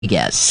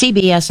Yes,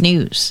 CBS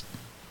News.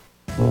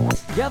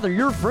 Gather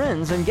your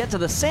friends and get to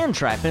the Sand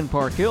Trap in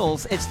Park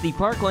Hills. It's the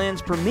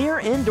Parkland's premier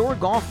indoor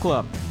golf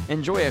club.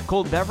 Enjoy a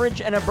cold beverage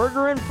and a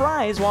burger and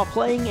fries while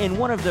playing in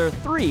one of their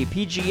 3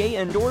 PGA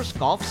Indoors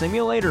golf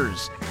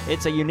simulators.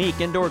 It's a unique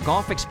indoor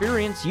golf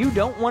experience you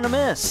don't want to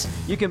miss.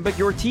 You can book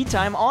your tee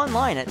time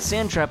online at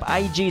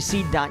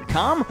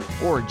sandtrapigc.com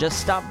or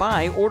just stop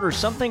by, order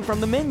something from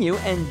the menu,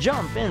 and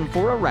jump in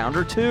for a round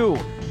or two.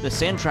 The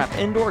Sand Trap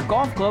Indoor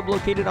Golf Club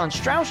located on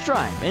Strauss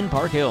Drive in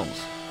Park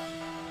Hills.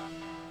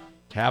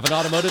 Have an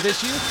automotive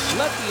issue?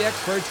 Let the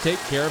experts take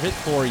care of it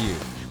for you.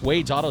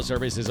 Wade's Auto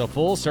Service is a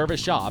full-service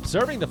shop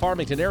serving the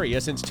Farmington area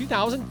since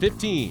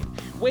 2015.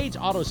 Wade's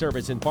Auto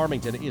Service in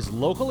Farmington is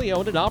locally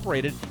owned and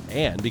operated,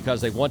 and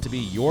because they want to be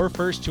your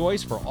first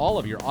choice for all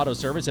of your auto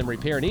service and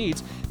repair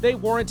needs, they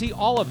warranty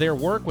all of their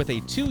work with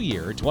a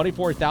 2-year,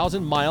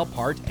 24,000-mile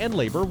part and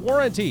labor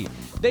warranty.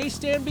 They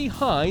stand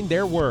behind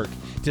their work.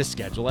 To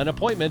schedule an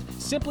appointment,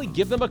 simply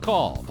give them a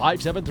call,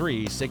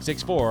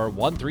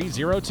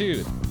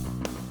 573-664-1302.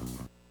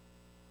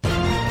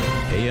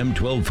 AM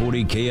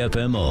 1240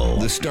 KFMO.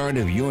 The start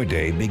of your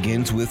day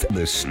begins with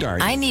The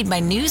Start. I need my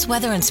news,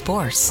 weather, and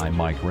sports. I'm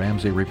Mike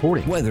Ramsey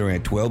reporting. Weather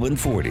at 12 and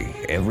 40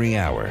 every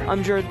hour.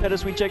 I'm Jared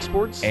Pettis. We check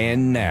sports.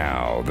 And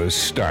now, The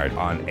Start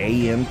on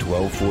AM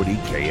 1240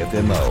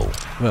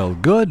 KFMO. Well,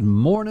 good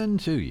morning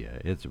to you.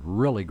 It's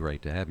really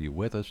great to have you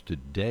with us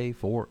today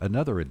for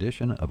another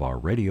edition of our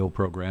radio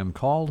program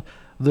called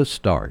The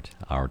Start.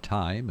 Our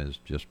time is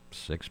just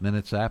 6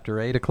 minutes after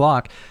 8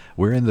 o'clock.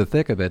 We're in the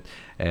thick of it,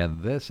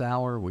 and this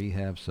hour we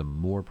have some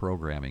more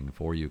programming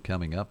for you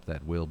coming up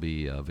that will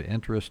be of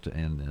interest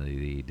in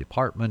the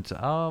Department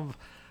of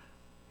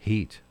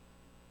Heat.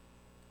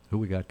 Who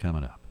we got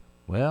coming up?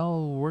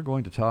 Well, we're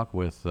going to talk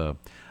with,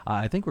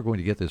 I think we're going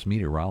to get this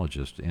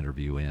meteorologist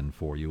interview in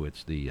for you.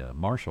 It's the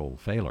Marshall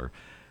Failer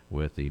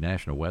with the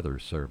National Weather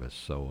Service.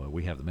 So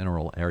we have the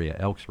Mineral Area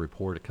Elks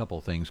Report, a couple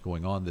things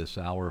going on this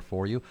hour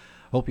for you.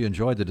 Hope you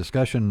enjoyed the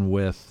discussion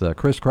with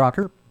Chris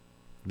Crocker,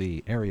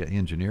 the area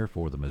engineer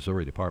for the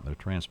Missouri Department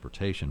of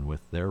Transportation,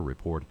 with their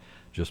report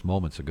just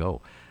moments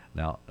ago.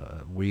 Now,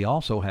 we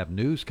also have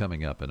news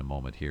coming up in a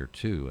moment here,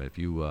 too. If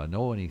you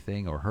know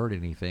anything or heard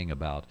anything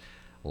about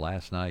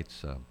last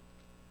night's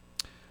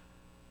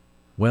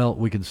well,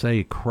 we can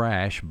say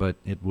crash, but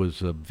it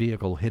was a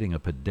vehicle hitting a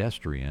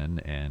pedestrian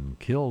and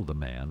killed the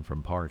man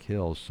from Park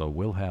Hills. So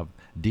we'll have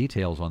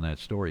details on that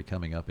story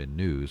coming up in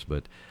news.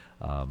 But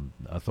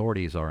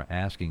authorities are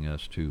asking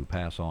us to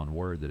pass on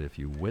word that if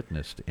you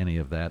witnessed any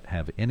of that,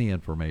 have any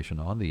information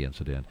on the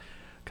incident,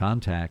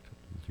 contact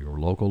your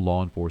local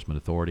law enforcement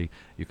authority.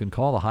 You can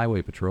call the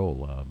Highway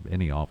Patrol,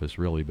 any office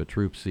really, but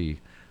Troop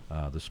C,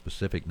 the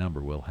specific number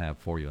we'll have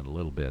for you in a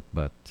little bit.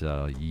 But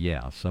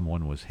yeah,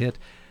 someone was hit,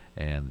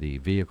 and the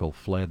vehicle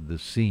fled the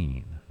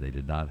scene. They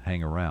did not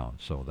hang around.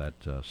 So that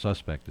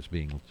suspect is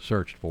being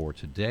searched for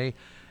today,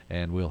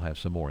 and we'll have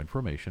some more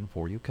information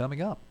for you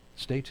coming up.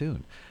 Stay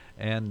tuned.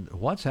 And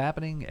what's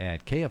happening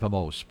at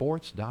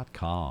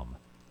KFMOsports.com?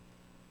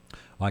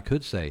 I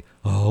could say,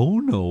 oh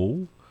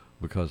no,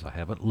 because I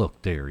haven't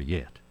looked there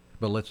yet.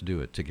 But let's do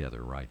it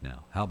together right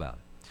now. How about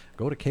it?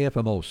 Go to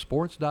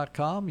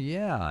KFMOsports.com,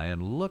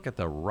 and look at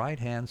the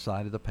right-hand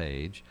side of the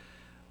page.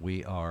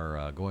 We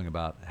are going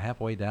about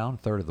halfway down,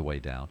 third of the way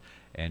down,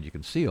 and you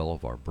can see all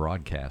of our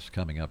broadcasts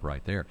coming up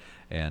right there.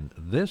 And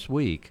this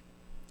week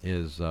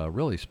is a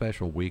really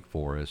special week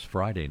for us.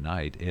 Friday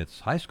night, it's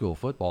high school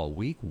football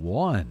week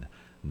 1,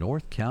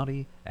 North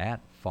County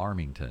at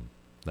Farmington.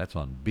 That's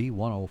on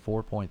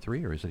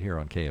B104.3, or is it here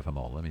on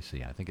KFMO? Let me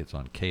see. I think it's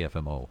on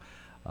KFMO.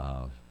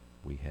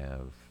 We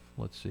have,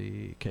 let's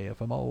see,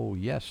 KFMO,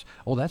 yes.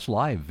 Oh, that's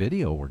live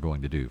video we're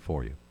going to do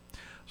for you.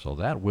 So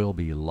that will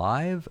be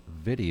live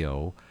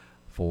video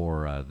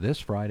for this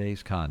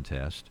Friday's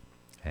contest,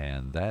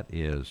 and that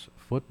is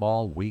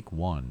Football Week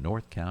 1,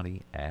 North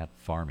County at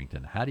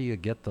Farmington. How do you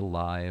get the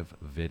live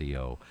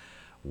video?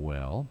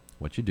 Well,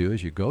 what you do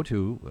is you go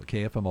to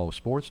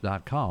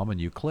KFMOsports.com and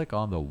you click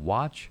on the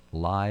Watch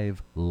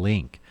Live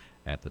link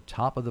at the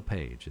top of the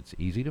page. It's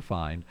easy to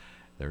find.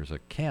 There's a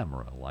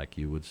camera, like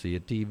you would see a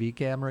TV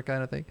camera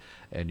kind of thing,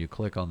 and you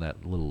click on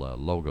that little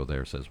logo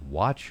there. It says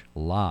Watch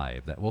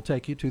Live. That will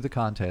take you to the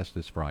contest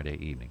this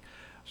Friday evening.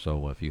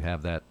 So if you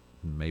have that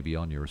maybe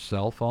on your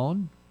cell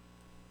phone,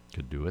 you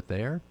could do it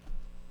there.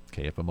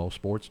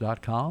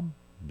 KFMOsports.com.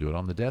 Do it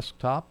on the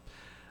desktop.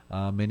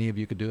 Many of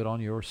you could do it on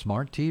your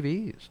smart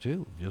TVs,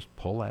 too. Just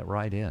pull that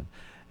right in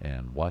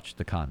and watch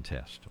the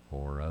contest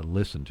or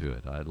listen to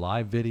it.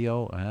 Live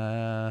video,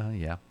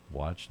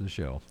 watch the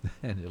show.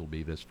 And it'll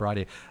be this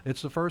Friday.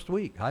 It's the first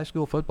week, high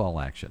school football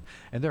action.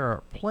 And there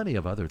are plenty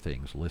of other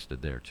things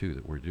listed there, too,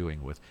 that we're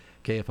doing with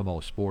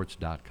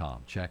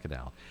KFMOsports.com. Check it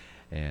out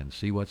and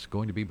see what's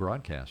going to be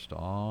broadcast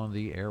on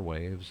the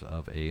airwaves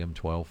of AM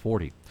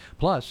 1240.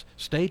 Plus,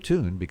 stay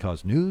tuned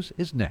because news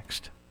is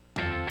next.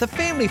 The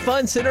Family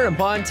Fun Center in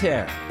Bonne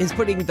Terre is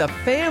putting the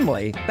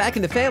family back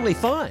into family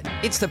fun.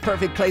 It's the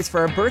perfect place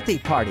for a birthday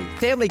party,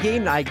 family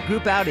game night,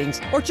 group outings,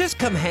 or just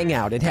come hang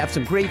out and have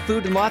some great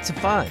food and lots of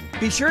fun.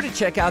 Be sure to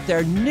check out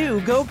their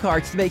new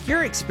go-karts to make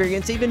your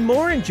experience even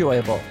more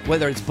enjoyable.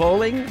 Whether it's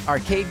bowling,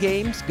 arcade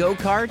games,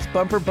 go-karts,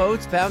 bumper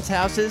boats, bounce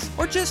houses,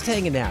 or just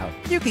hanging out,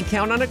 you can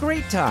count on a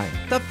great time.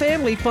 The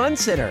Family Fun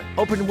Center,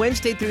 open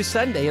Wednesday through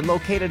Sunday and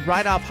located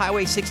right off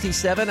Highway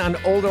 67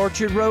 on Old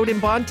Orchard Road in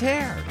Bonne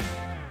Terre.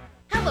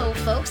 Hello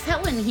folks,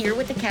 Helen here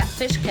with the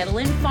Catfish Kettle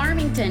in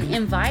Farmington,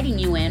 inviting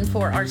you in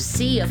for our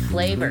sea of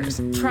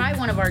flavors. Try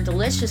one of our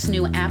delicious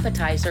new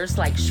appetizers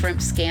like shrimp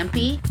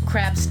scampi,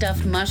 crab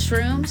stuffed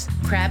mushrooms,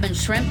 crab and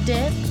shrimp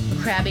dip,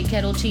 Krabby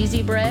Kettle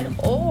cheesy bread,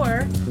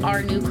 or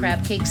our new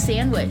crab cake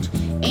sandwich,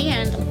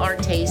 and our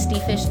tasty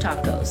fish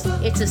tacos.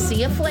 It's a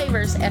sea of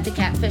flavors at the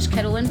Catfish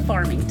Kettle in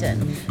Farmington.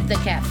 The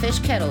Catfish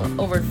Kettle,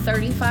 over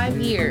 35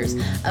 years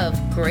of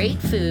great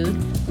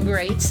food,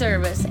 great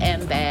service,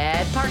 and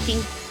bad parking.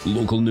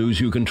 Local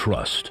news you can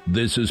trust.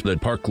 This is the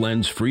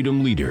Parkland's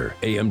Freedom Leader,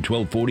 AM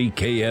 1240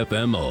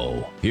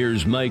 KFMO.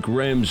 Here's Mike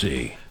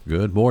Ramsey.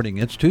 Good morning.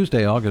 It's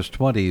Tuesday, August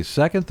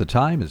 22nd. The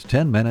time is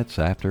 10 minutes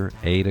after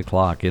 8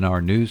 o'clock. In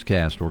our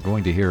newscast, we're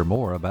going to hear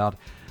more about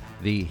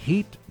the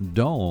heat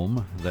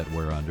dome that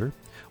we're under.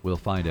 We'll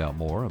find out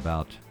more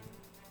about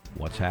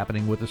what's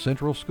happening with the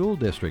Central School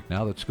District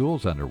now that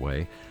school's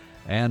underway.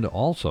 And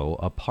also,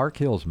 a Park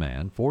Hills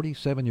man,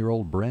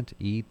 47-year-old Brent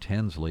E.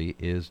 Tinsley,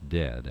 is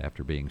dead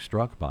after being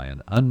struck by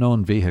an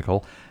unknown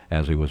vehicle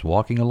as he was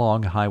walking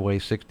along Highway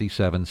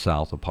 67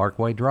 south of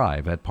Parkway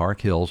Drive at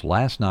Park Hills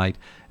last night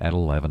at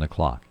 11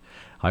 o'clock.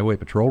 Highway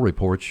Patrol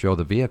reports show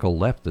the vehicle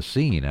left the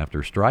scene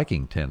after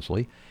striking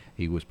Tinsley.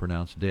 He was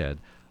pronounced dead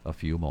a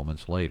few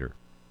moments later.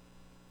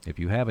 If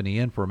you have any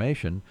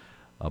information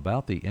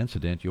about the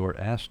incident, you're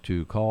asked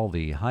to call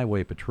the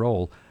Highway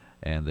Patrol,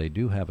 and they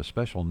do have a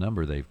special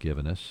number they've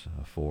given us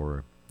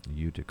for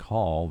you to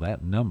call.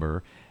 That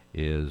number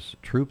is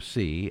Troop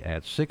C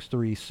at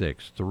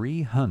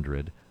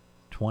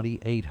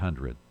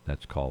 636-300-2800.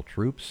 That's called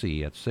Troop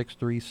C at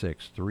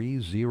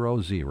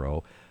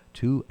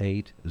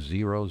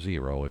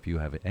 636-300-2800 if you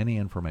have any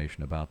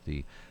information about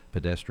the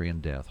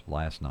pedestrian death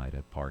last night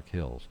at Park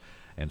Hills.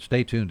 And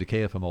stay tuned to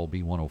KFMO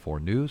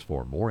B104 News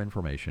for more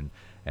information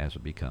as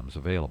it becomes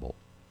available.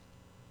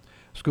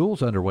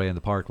 School's underway in the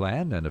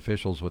Parkland, and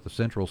officials with the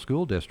Central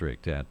School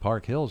District at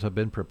Park Hills have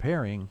been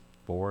preparing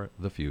for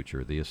the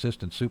future. The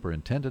assistant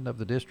superintendent of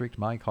the district,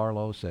 Mike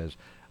Harlow, says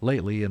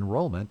lately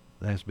enrollment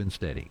has been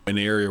steady. In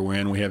the area we're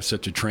in, we have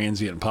such a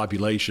transient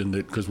population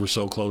that because we're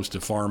so close to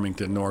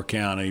Farmington, North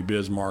County,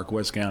 Bismarck,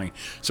 West County,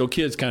 so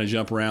kids kind of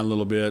jump around a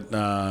little bit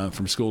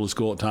from school to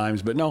school at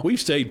times. But no,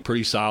 we've stayed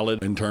pretty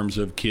solid in terms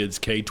of kids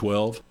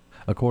K-12.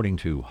 According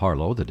to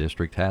Harlow, the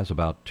district has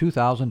about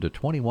 2,000 to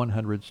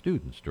 2,100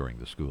 students during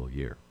the school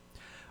year.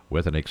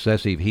 With an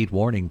excessive heat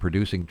warning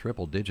producing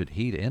triple-digit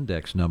heat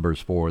index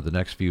numbers for the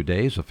next few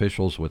days,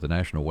 officials with the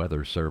National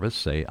Weather Service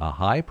say a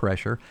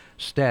high-pressure,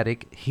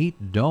 static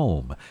heat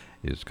dome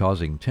is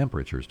causing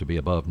temperatures to be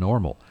above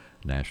normal.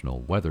 National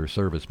Weather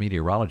Service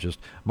meteorologist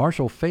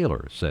Marshall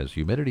Failer says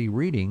humidity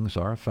readings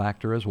are a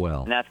factor as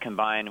well. And that's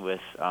combined with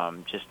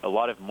just a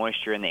lot of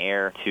moisture in the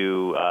air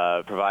to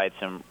provide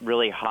some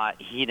really hot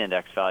heat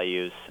index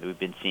values that we've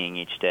been seeing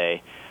each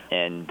day.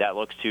 And that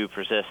looks to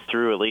persist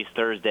through at least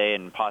Thursday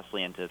and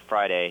possibly into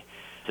Friday.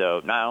 So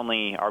not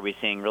only are we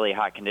seeing really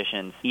hot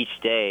conditions each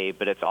day,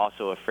 but it's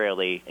also a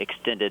fairly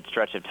extended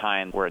stretch of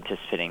time we're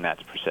anticipating that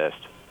to persist.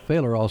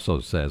 Failer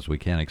also says we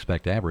can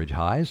expect average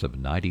highs of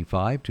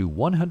 95 to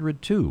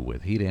 102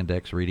 with heat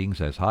index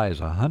readings as high as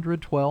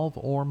 112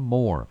 or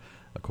more.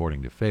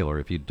 According to Failer,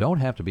 if you don't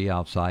have to be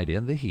outside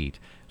in the heat,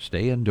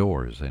 stay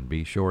indoors and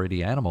be sure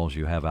any animals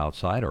you have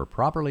outside are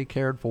properly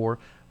cared for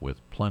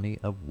with plenty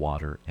of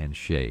water and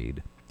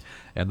shade.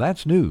 And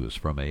that's news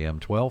from AM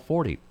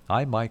 1240.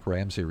 I'm Mike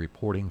Ramsey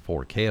reporting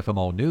for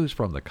KFMO News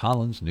from the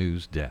Collins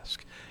News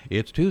Desk.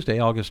 It's Tuesday,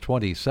 August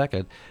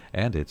 22nd,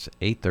 and it's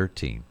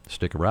 8:13.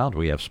 Stick around.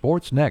 We have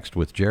sports next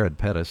with Jared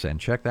Pettis, and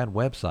check that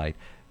website,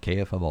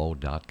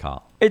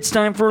 KFMO.com. It's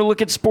time for a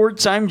look at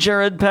sports. I'm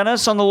Jared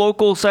Pettis. On the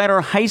local side, our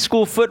high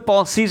school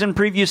football season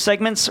preview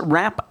segments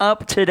wrap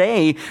up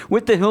today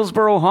with the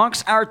Hillsboro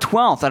Hawks, our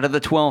 12th out of the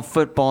 12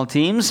 football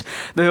teams.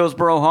 The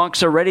Hillsboro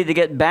Hawks are ready to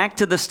get back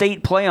to the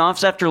state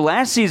playoffs after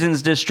last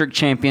season's district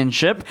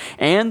championship,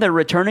 and they're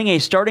returning a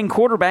starting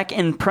quarterback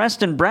in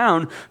Preston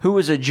Brown, who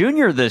was a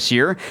junior this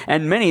year,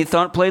 and many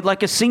thought played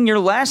like a senior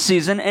last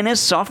season in his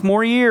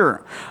sophomore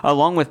year.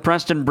 Along with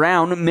Preston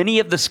Brown, many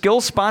of the skill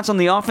spots on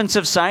the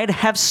offensive side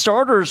have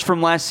starters from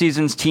last last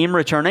season's team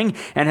returning,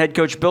 and head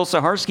coach Bill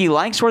Saharsky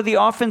likes where the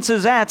offense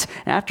is at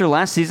after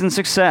last season's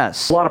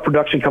success. A lot of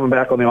production coming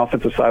back on the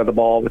offensive side of the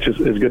ball, which is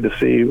good to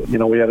see. You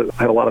know, we had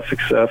a lot of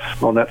success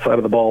on that side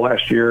of the ball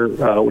last year,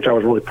 which I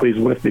was really pleased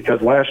with,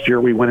 because last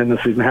year we went into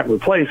the season having to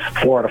replace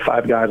 4 out of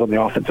 5 guys on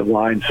the offensive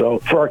line. So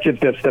for our kids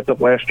to have stepped up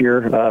last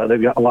year,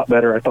 they've gotten a lot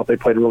better. I thought they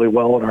played really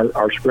well in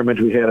our scrimmage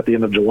we had at the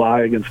end of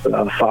July against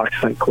Fox,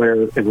 St.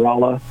 Clair, and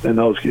Rolla. And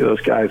those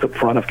guys up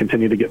front have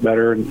continued to get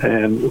better.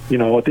 And, you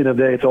know, at the end of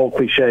the day, it's old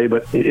cliche,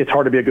 but it's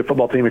hard to be a good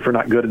football team if you're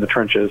not good in the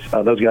trenches.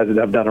 Those guys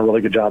have done a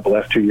really good job the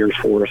last 2 years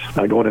for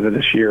us going into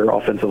this year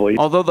offensively.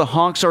 Although the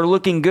Hawks are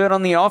looking good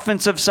on the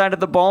offensive side of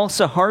the ball,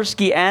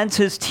 Saharsky adds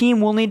his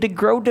team will need to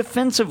grow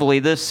defensively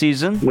this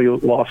season. We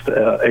lost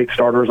 8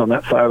 starters on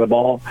that side of the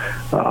ball.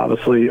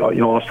 Obviously, you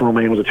know, Austin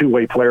Romaine was a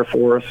two-way player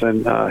for us,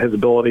 and his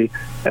ability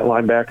at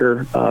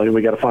linebacker,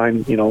 we got to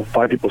find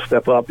people to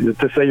step up.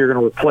 To say you're going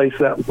to replace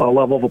that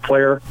level of a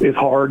player is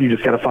hard. You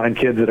just got to find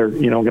kids that are,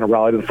 going to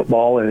rally to the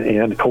football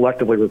and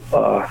collectively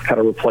kind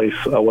of replace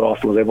what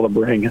Austin was able to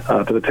bring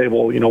to the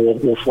table.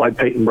 We'll slide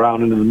Peyton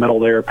Brown into the middle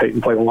there.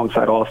 Peyton played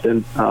alongside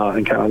Austin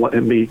and kind of let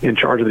him be in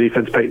charge of the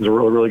defense. Peyton's a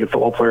really, really good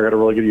football player, had a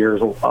really good year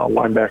as a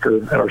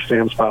linebacker at our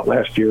Sam spot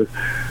last year.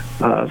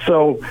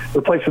 So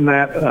replacing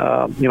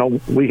that,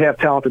 we have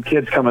talented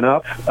kids coming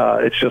up.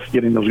 It's just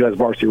getting those guys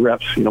varsity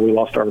reps. We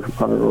lost our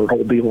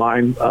whole D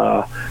line.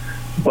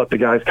 But the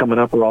guys coming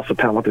up are also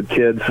talented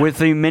kids. With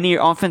the many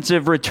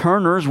offensive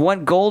returners,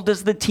 what goal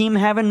does the team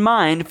have in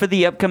mind for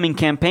the upcoming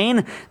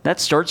campaign that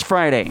starts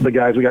Friday? The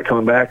guys we got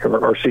coming back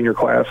are our senior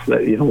class.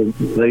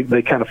 That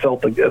they kind of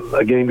felt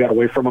a game got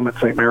away from them at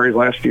St. Mary's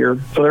last year.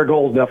 So their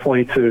goal is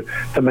definitely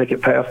to make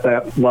it past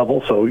that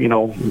level. So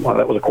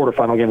that was a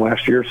quarterfinal game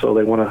last year. So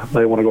they want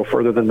to go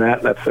further than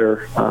that. That's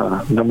their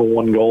number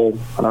one goal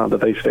that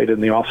they stated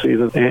in the off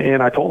season.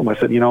 And I told them, I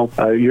said, you're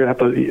gonna have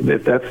to,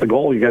 if that's the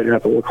goal, you're gonna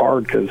have to work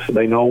hard, because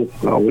they know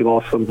we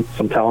lost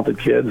some talented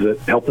kids that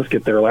helped us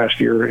get there last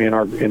year in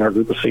our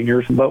group of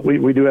seniors. But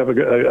we do have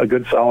a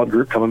good solid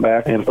group coming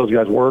back, and if those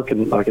guys work,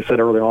 and like I said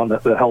earlier on,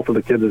 the health of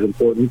the kids is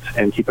important,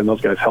 and keeping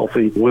those guys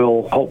healthy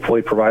will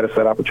hopefully provide us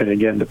that opportunity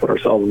again to put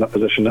ourselves in that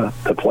position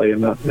to play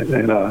in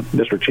a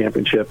district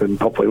championship and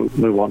hopefully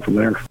move on from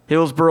there.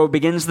 Hillsboro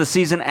begins the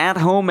season at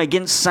home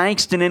against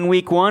Sykeston in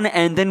Week 1,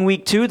 and then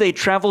Week 2 they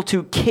travel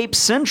to Cape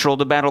Central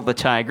to battle the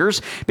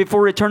Tigers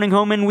before returning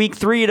home in Week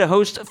 3 to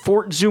host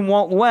Fort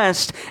Zumwalt West.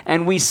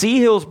 And we see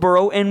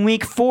Hillsboro in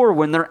Week 4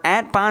 when they're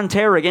at Bonne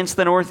Terre against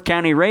the North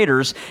County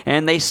Raiders,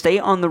 and they stay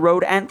on the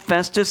road at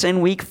Festus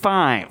in Week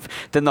 5.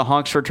 Then the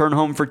Hawks return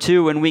home for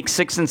 2 in Week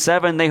 6 and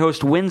 7. They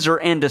host Windsor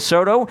and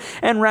DeSoto,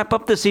 and wrap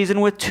up the season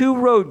with 2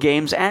 road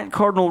games at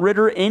Cardinal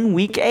Ritter in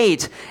Week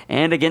 8,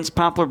 and against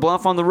Poplar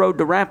Bluff on the road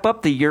to wrap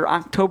up the year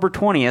October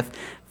 20th,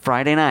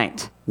 Friday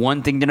night.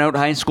 One thing to note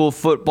high school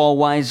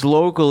football-wise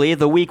locally,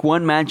 the Week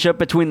 1 matchup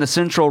between the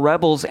Central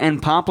Rebels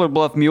and Poplar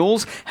Bluff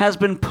Mules has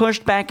been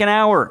pushed back an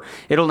hour.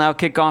 It'll now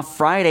kick off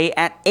Friday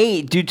at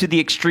 8 due to the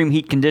extreme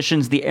heat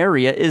conditions the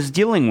area is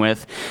dealing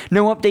with.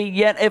 No update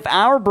yet if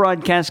our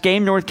broadcast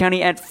game, North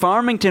County at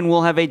Farmington,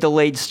 will have a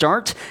delayed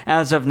start.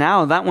 As of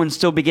now, that one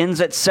still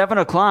begins at 7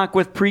 o'clock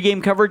with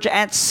pregame coverage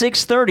at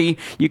 6:30.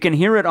 You can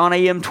hear it on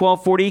AM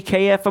 1240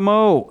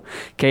 KFMO.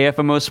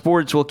 KFMO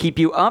Sports will keep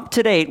you up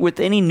to date with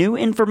any new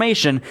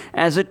information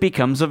as it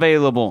becomes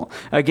available.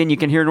 Again, you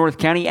can hear North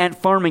County at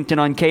Farmington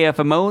on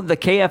KFMO, the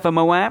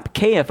KFMO app,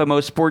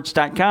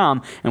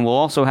 KFMOsports.com, and we'll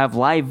also have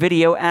live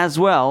video as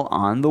well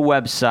on the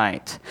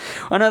website.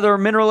 Another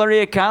Mineral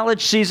Area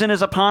College season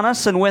is upon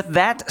us, and with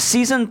that,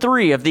 Season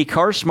 3 of the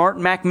Car Smart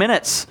Mac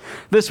Minutes.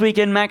 This week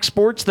in Mac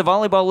Sports, the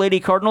Volleyball Lady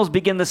Cardinals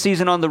begin the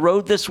season on the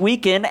road this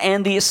weekend,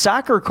 and the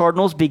Soccer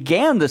Cardinals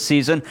began the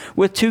season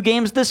with 2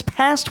 games this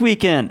past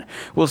weekend.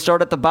 We'll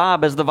start at the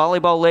Bob as the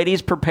Volleyball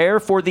Ladies prepare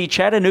for the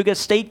Chattanooga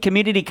State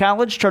Community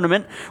College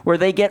Tournament, where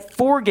they get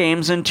 4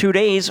 games in 2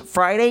 days,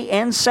 Friday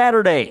and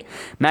Saturday.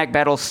 Mac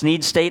battles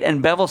Sneed State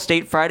and Bevel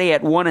State Friday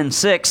at 1 and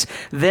 6,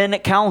 then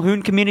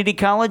Calhoun Community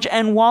College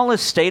and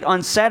Wallace State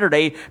on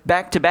Saturday,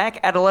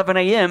 back-to-back at 11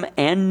 a.m.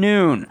 and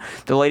noon.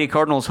 The Lady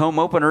Cardinals home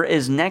opener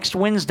is next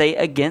Wednesday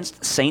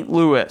against St.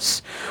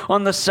 Louis.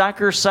 On the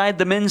soccer side,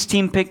 the men's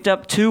team picked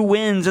up 2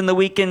 wins in the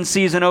weekend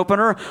season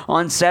opener.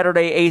 On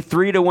Saturday, a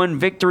 3-1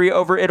 victory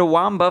over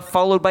Itawamba,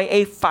 followed by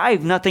a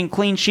 5-0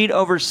 clean sheet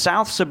over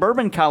South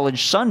Suburban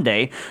College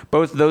Sunday.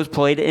 Both those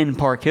played in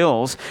Park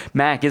Hills.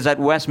 Mac is at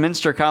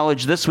Westminster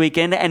College this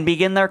weekend and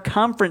begin their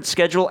conference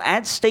schedule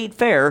at State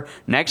Fair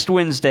next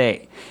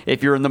Wednesday.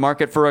 If you're in the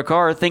market for a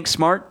car, think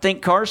smart,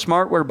 think Car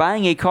Smart, where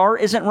buying a car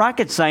isn't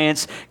rocket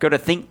science. Go to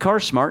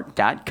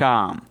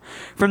thinkcarsmart.com.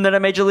 From the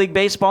Major League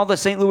Baseball, the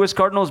St. Louis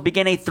Cardinals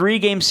began a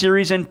 3-game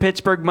series in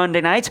Pittsburgh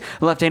Monday night.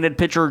 Left-handed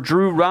pitcher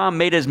Drew Rahm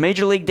made his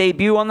Major League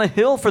debut on the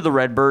hill for the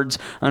Redbirds.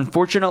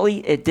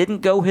 Unfortunately, it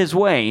didn't go his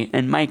way,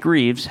 and Mike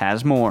Reeves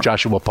has more.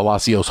 Joshua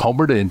Palacios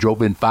homered and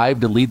drove in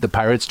 5 to lead the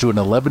Pirates to an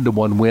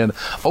 11-1 win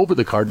over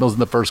the Cardinals in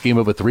the first game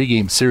of a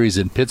 3-game series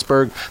in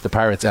Pittsburgh. The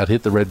Pirates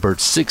out-hit the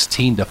Redbirds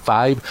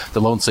 16-5.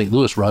 The lone St.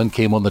 Louis run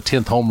came on the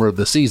 10th homer of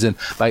the season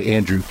by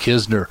Andrew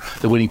Kisner.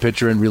 The winning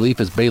pitcher in relief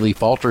is Bailey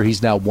Falter.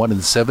 He's now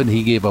 1-7.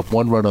 He gave up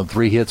 1 run on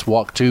 3 hits,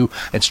 walked 2,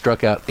 and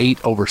struck out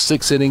 8 over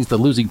 6 innings. The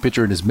losing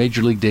pitcher in his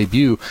major league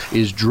debut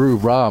is Drew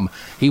Rom.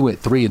 He went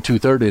 3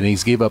 2/3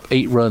 innings, gave up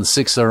 8 runs,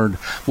 6 earned,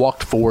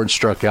 walked 4, and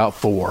struck out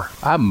 4.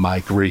 I'm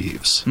Mike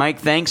Reeves. Mike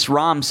thanks.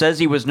 Rom says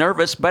he was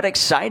nervous but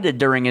excited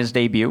during his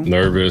debut.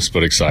 Nervous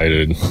but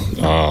excited.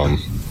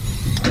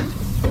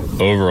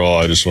 Overall,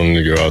 I just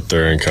wanted to go out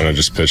there and kind of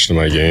just pitch to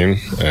my game,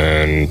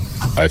 and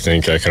I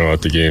think I kind of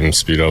let the game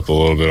speed up a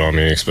little bit on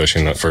me,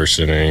 especially in that first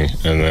inning,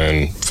 and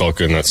then felt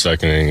good in that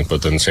second inning,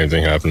 but then the same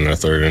thing happened in that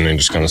third inning,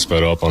 just kind of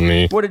sped up on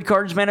me. What did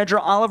Cards manager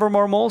Oliver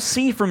Marmol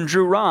see from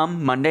Drew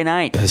Rom Monday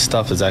night? His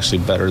stuff is actually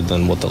better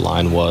than what the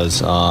line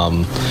was.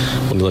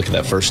 When you look at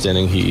that first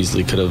inning, he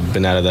easily could have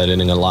been out of that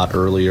inning a lot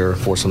earlier,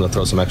 forced him to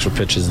throw some extra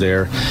pitches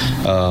there.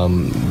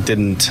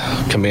 Didn't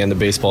command the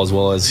baseball as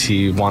well as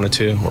he wanted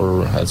to,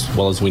 or as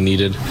well as we needed.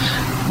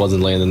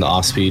 Wasn't landing the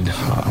off speed,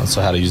 so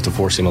I had to use the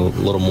four seam a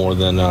little more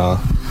than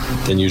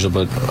usual.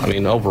 But I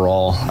mean,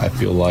 overall, I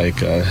feel like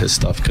his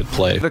stuff could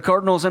play. The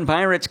Cardinals and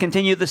Pirates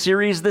continue the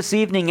series this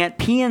evening at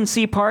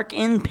PNC Park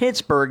in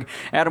Pittsburgh.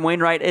 Adam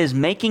Wainwright is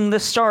making the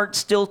start,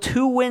 still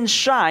 2 wins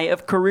shy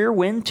of career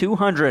win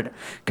 200.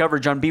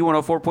 Coverage on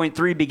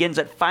B104.3 begins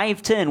at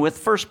 5:10 with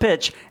first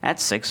pitch at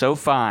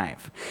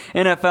 6:05.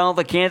 NFL,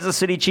 the Kansas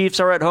City Chiefs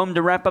are at home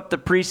to wrap up the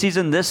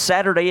preseason this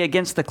Saturday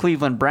against the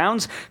Cleveland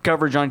Browns.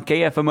 Coverage on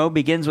KFMO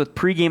begins with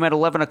pregame at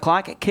 11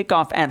 o'clock,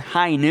 kickoff at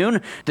high noon.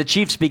 The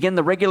Chiefs begin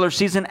the regular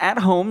season at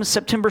home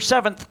September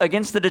 7th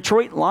against the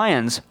Detroit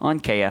Lions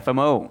on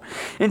KFMO.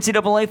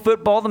 NCAA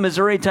football, the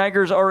Missouri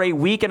Tigers are a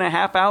week and a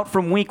half out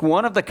from week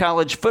 1 of the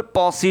college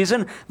football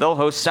season. They'll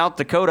host South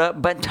Dakota,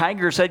 but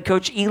Tigers head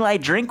coach Eli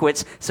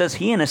Drinkwitz says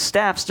he and his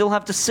staff still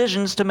have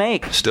decisions to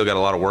make. Still got a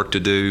lot of work to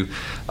do.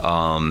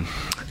 Got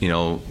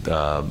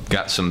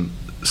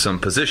some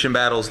position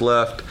battles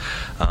left.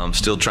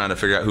 Still trying to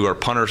figure out who our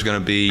punter is going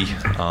to be,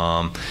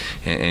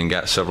 and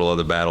got several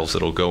other battles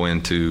that'll go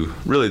into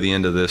really the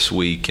end of this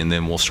week, and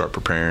then we'll start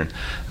preparing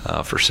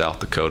for South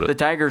Dakota. The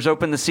Tigers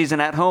open the season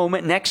at home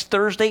next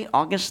Thursday,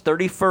 August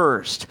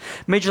 31st.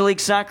 Major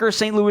League Soccer,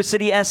 St. Louis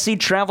City SC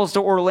travels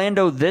to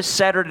Orlando this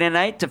Saturday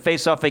night to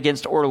face off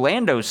against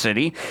Orlando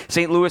City.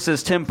 St.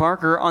 Louis's Tim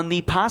Parker on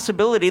the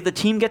possibility the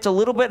team gets a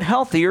little bit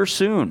healthier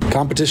soon.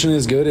 Competition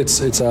is good.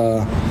 It's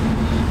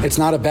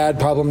not a bad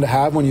problem to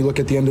have when you look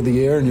at the end of the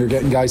year and you're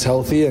getting guys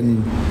healthy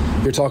and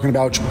you're talking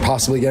about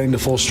possibly getting to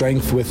full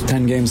strength with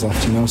 10 games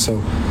left,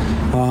 so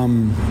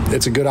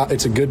it's a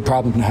good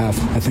problem to have.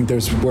 I think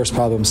there's worse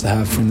problems to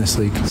have in this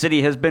league.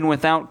 City has been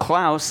without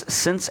Klaus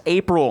since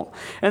April.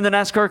 And the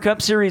NASCAR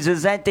Cup Series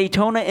is at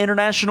Daytona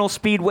International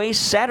Speedway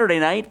Saturday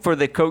night for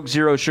the Coke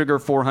Zero Sugar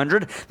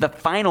 400, the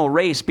final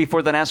race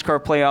before the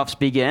NASCAR playoffs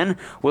begin.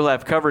 We'll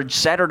have coverage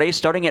Saturday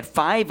starting at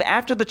 5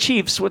 after the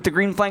Chiefs, with the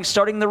Green Flag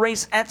starting the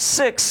race at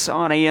 6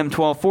 on AM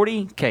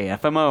 1240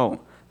 KFMO.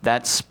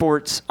 That's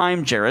sports.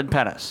 I'm Jared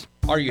Pettis.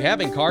 Are you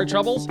having car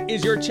troubles?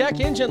 Is your check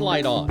engine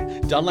light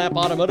on? Dunlap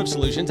Automotive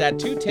Solutions at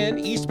 210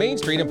 East Main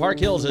Street in Park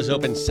Hills is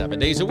open 7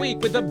 days a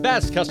week with the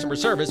best customer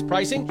service,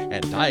 pricing,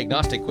 and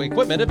diagnostic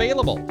equipment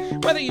available.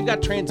 Whether you've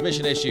got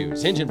transmission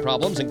issues, engine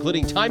problems,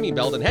 including timing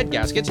belt and head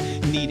gaskets,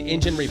 need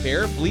engine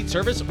repair, fleet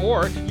service,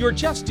 or you're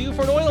just due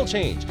for an oil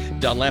change,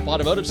 Dunlap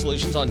Automotive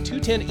Solutions on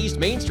 210 East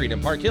Main Street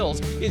in Park Hills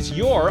is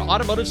your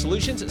automotive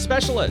solutions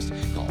specialist.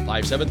 Call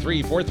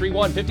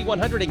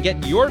 573-431-5100 and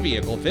get your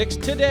vehicle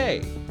fixed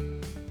today.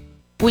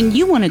 When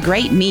you want a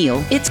great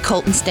meal, it's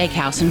Colton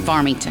Steakhouse in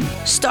Farmington.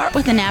 Start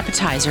with an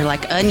appetizer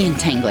like onion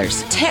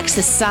tanglers,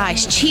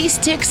 Texas-sized cheese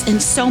sticks, and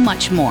so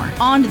much more.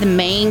 On to the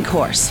main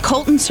course.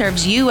 Colton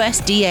serves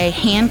USDA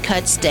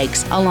hand-cut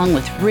steaks along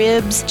with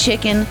ribs,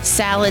 chicken,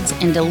 salads,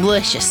 and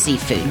delicious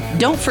seafood.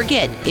 Don't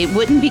forget, it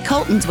wouldn't be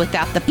Colton's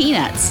without the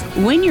peanuts.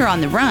 When you're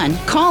on the run,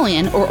 call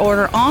in or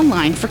order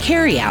online for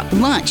carryout,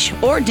 lunch,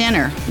 or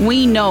dinner.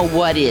 We know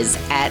what is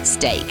at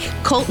stake.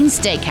 Colton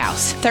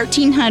Steakhouse,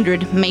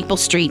 1300 Maple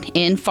Street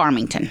in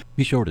Farmington.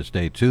 Be sure to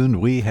stay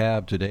tuned. We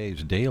have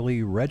today's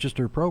Daily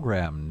Register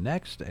program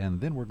next,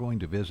 and then we're going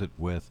to visit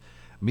with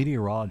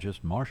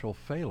meteorologist Marshall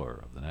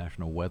Failer of the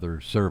National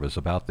Weather Service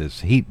about this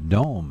heat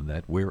dome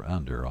that we're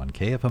under on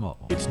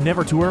KFMO. It's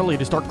never too early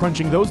to start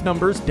crunching those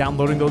numbers,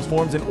 downloading those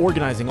forms, and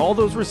organizing all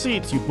those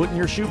receipts you put in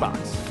your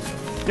shoebox.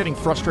 Getting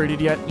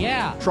frustrated yet?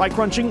 Yeah. Try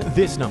crunching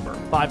this number,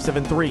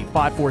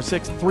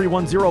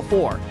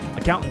 573-546-3104.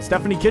 Accountant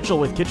Stephanie Kitchell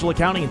with Kitchell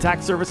Accounting and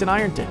Tax Service in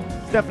Ironton.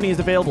 Stephanie is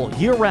available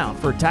year-round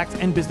for tax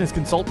and business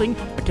consulting,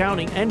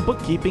 accounting, and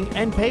bookkeeping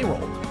and payroll.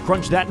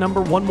 Crunch that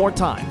number one more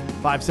time,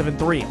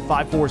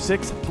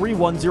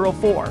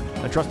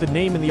 573-546-3104. A trusted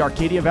name in the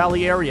Arcadia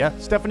Valley area,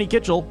 Stephanie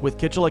Kitchell with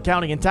Kitchell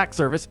Accounting and Tax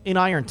Service in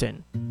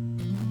Ironton.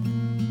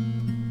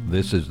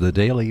 This is the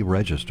Daily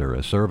Register,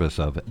 a service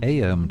of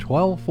AM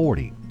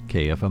 1240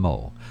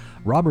 KFMO.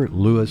 Robert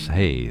Louis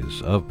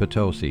Hayes of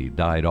Potosi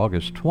died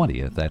August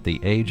 20th at the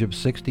age of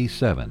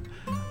 67.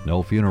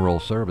 No funeral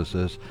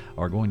services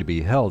are going to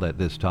be held at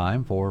this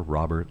time for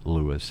Robert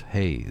Louis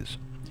Hayes.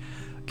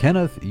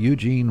 Kenneth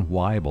Eugene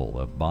Weibel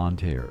of Bonne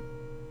Terre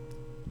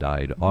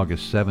died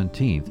August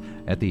 17th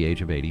at the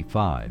age of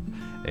 85.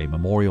 A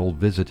memorial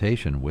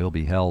visitation will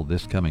be held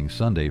this coming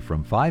Sunday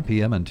from 5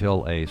 p.m.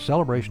 until a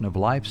celebration of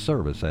life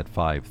service at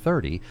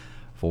 5:30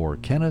 for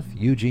Kenneth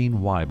Eugene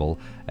Weibel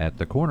at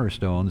the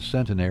Cornerstone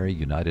Centenary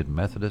United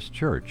Methodist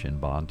Church in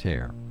Bonne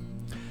Terre.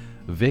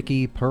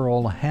 Vicki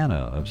Pearl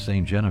Hanna of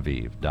St.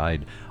 Genevieve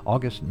died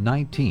August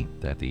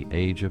 19th at the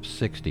age of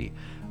 60.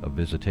 A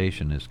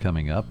visitation is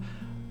coming up,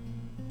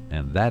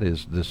 and that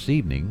is this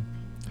evening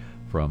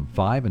from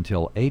 5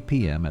 until 8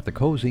 p.m. at the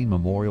Cozine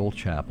Memorial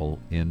Chapel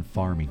in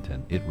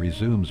Farmington. It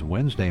resumes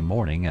Wednesday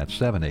morning at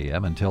 7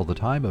 a.m. until the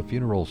time of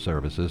funeral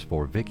services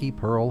for Vicki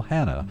Pearl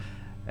Hanna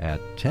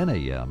at 10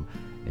 a.m.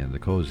 in the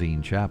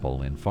Cozine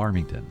Chapel in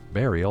Farmington.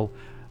 Burial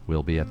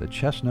will be at the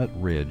Chestnut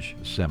Ridge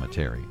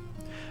Cemetery.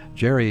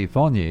 Jerry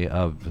Fournier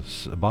of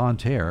Bonne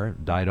Terre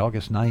died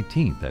August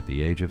 19th at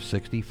the age of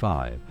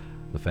 65.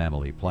 The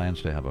family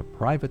plans to have a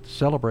private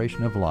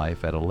celebration of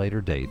life at a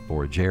later date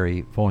for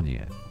Jerry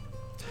Fournier.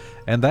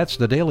 And that's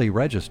the Daily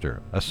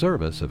Register, a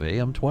service of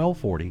AM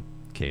 1240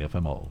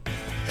 KFMO.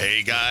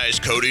 Hey guys,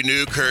 Cody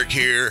Newkirk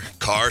here.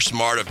 Car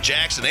Smart of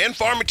Jackson and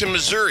Farmington,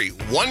 Missouri.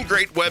 One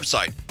great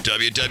website,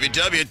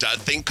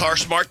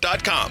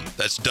 www.thinkcarsmart.com.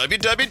 That's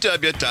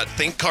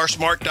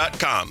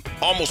www.thinkcarsmart.com.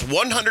 Almost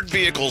 100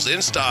 vehicles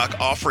in stock,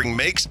 offering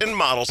makes and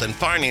models and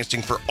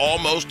financing for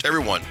almost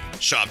everyone.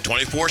 Shop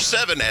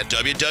 24/7 at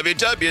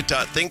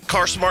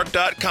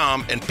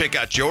www.thinkcarsmart.com and pick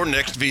out your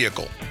next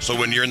vehicle. So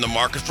when you're in the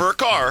market for a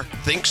car,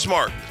 think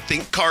smart.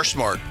 Think Car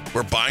Smart,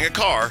 where buying a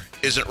car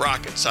isn't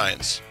rocket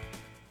science.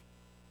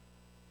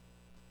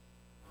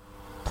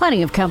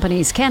 Plenty of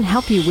companies can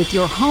help you with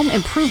your home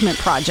improvement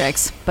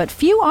projects, but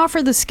few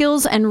offer the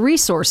skills and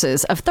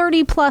resources of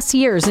 30-plus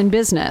years in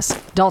business.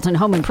 Dalton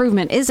Home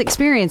Improvement is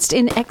experienced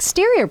in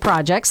exterior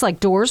projects like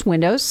doors,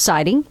 windows,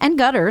 siding, and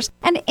gutters,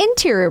 and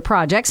interior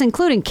projects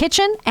including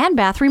kitchen and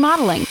bath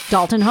remodeling.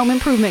 Dalton Home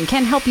Improvement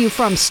can help you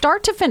from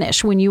start to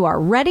finish when you are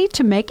ready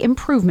to make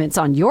improvements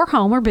on your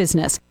home or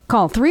business.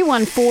 Call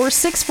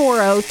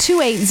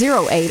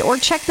 314-640-2808 or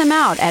check them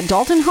out at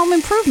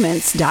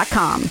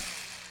daltonhomeimprovements.com.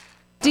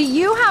 Do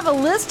you have a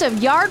list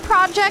of yard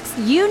projects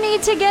you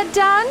need to get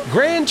done?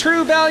 Grand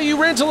True Value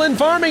Rental in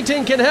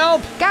Farmington can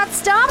help. Got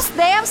stumps?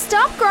 They have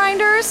stump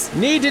grinders.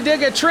 Need to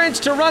dig a trench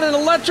to run an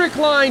electric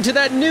line to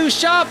that new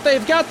shop?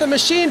 They've got the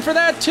machine for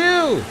that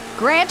too.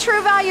 Grand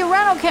True Value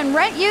Rental can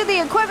rent you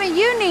the equipment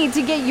you need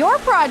to get your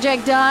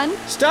project done.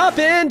 Stop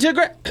in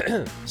to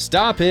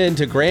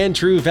Grand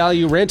True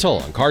Value Rental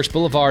on Karsh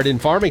Boulevard in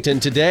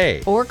Farmington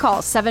today. Or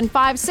call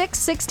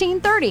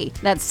 756-1630.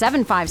 That's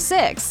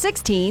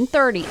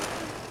 756-1630.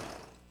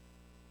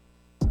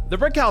 The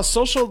Brickhouse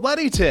Social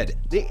Ludington,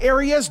 the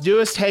area's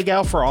newest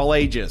hangout for all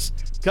ages.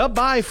 Come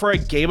by for a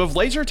game of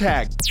laser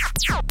tag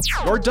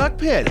or duck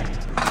pin.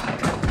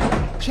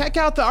 Check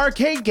out the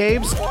arcade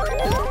games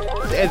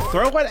and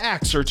throw an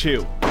axe or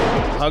two.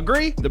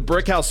 Hungry? The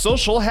Brickhouse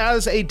Social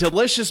has a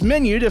delicious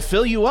menu to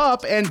fill you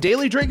up and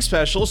daily drink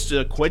specials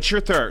to quench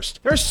your thirst.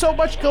 There's so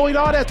much going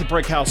on at the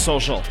Brickhouse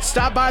Social.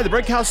 Stop by the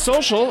Brickhouse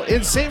Social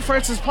in St.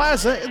 Francis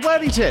Plaza in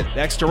Ludington,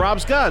 next to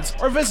Rob's Guns,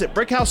 or visit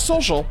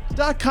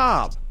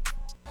BrickHouseSocial.com.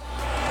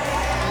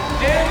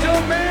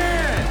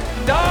 Gentlemen,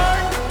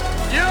 start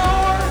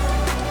your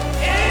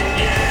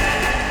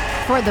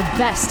engine! For the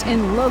best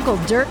in local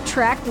dirt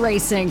track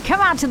racing, come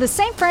out to the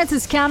St.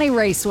 Francis County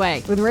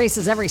Raceway. With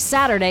races every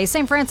Saturday,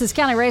 St. Francis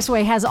County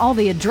Raceway has all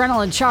the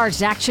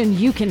adrenaline-charged action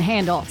you can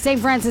handle.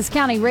 St. Francis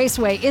County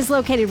Raceway is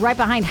located right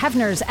behind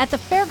Hefner's at the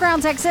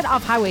Fairgrounds exit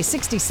off Highway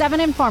 67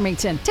 in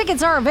Farmington.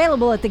 Tickets are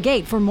available at the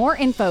gate. For more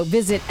info,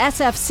 visit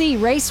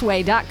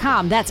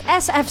sfcraceway.com. That's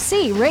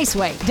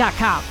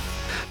sfcraceway.com.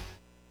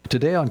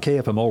 Today on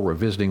KFMO, we're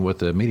visiting with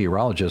the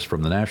meteorologist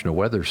from the National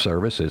Weather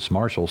Service. It's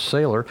Marshall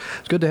Saylor.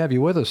 It's good to have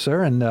you with us,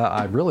 sir. And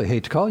I really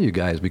hate to call you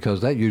guys because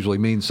that usually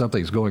means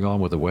something's going on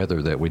with the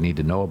weather that we need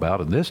to know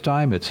about. And this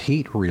time it's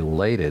heat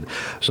related.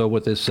 So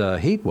with this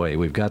heat wave,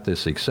 we've got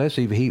this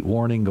excessive heat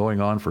warning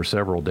going on for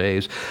several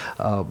days.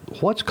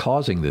 What's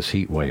causing this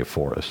heat wave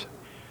for us?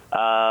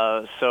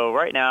 So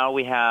right now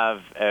we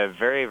have a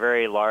very,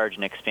 very large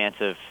and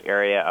expansive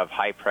area of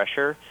high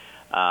pressure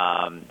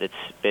that's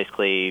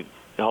basically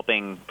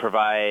helping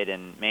provide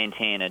and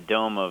maintain a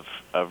dome of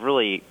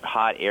really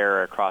hot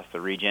air across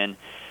the region.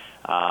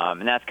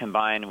 And that's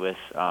combined with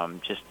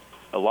just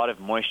a lot of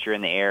moisture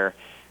in the air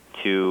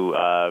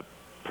to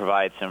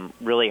provide some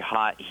really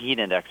hot heat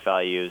index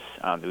values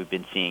that we've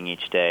been seeing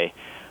each day.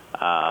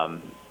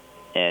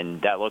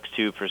 And that looks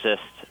to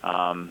persist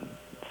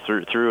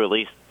through at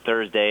least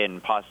Thursday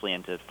and possibly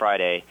into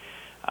Friday.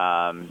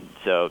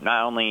 So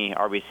not only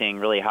are we seeing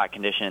really hot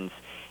conditions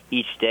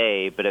each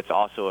day, but it's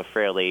also a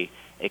fairly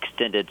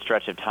extended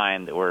stretch of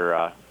time that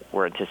we're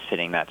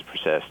anticipating that to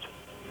persist.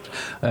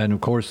 And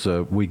of course,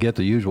 we get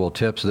the usual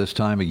tips this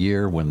time of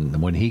year.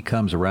 When he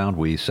comes around,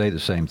 we say the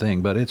same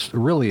thing. But it's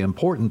really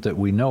important that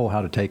we know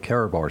how to take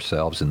care of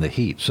ourselves in the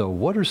heat. So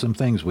what are some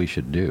things we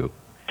should do?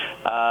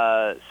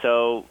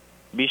 So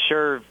be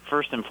sure,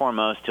 first and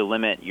foremost, to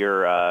limit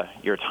your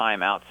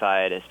time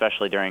outside,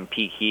 especially during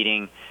peak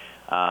heating.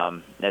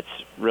 That's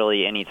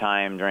really any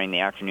time during the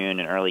afternoon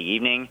and early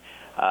evening.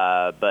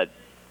 But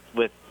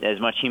with as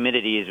much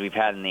humidity as we've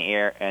had in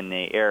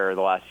the air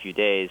the last few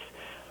days,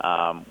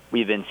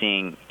 we've been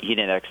seeing heat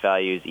index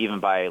values even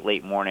by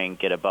late morning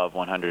get above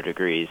 100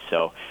 degrees.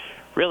 So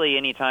really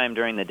any time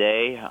during the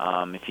day,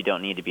 if you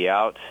don't need to be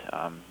out,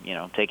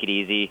 take it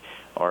easy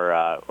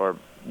or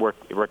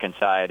work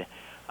inside.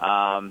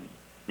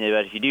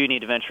 But if you do need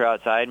to venture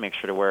outside, make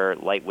sure to wear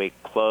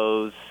lightweight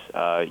clothes,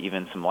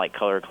 even some light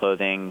color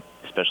clothing,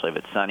 especially if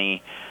it's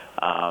sunny.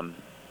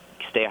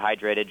 Stay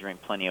hydrated,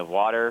 drink plenty of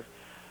water.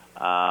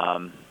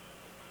 And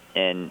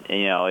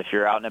if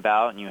you're out and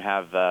about and you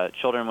have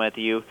children with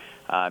you,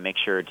 make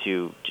sure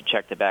to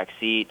check the back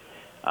seat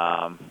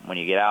when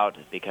you get out,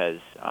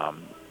 because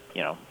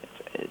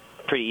it's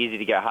pretty easy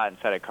to get hot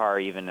inside a car,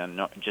 even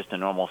on just a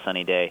normal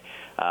sunny day,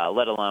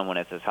 let alone when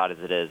it's as hot as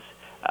it is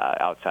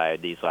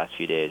outside these last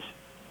few days.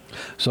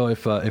 So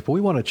if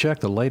we want to check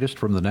the latest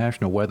from the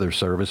National Weather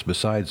Service,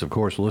 besides, of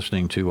course,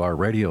 listening to our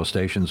radio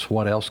stations,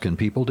 what else can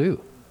people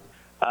do?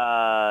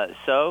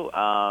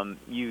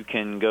 You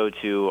can go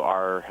to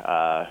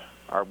our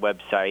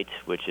website,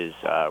 which is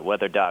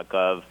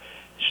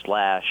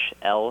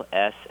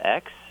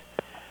weather.gov/LSX,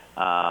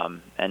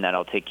 and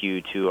that'll take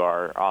you to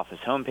our office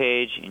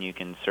homepage, and you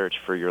can search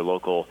for your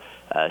local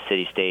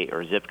city, state,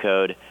 or zip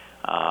code.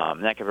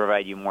 And that can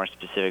provide you more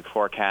specific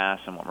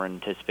forecasts on what we're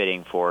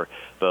anticipating for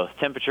both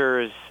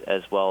temperatures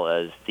as well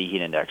as the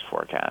heat index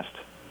forecast.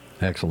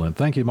 Excellent.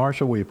 Thank you,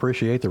 Marshall. We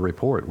appreciate the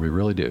report. We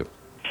really do.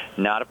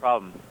 Not a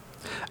problem.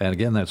 And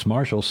again, that's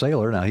Marshall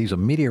Saylor. Now, he's a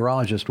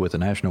meteorologist with the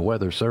National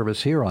Weather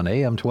Service here on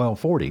AM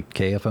 1240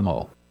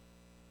 KFMO.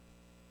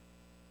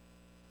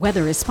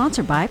 Weather is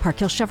sponsored by Park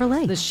Hills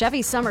Chevrolet. The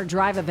Chevy Summer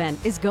Drive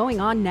event is going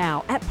on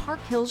now at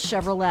Park Hills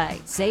Chevrolet.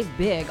 Save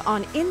big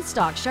on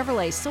in-stock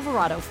Chevrolet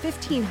Silverado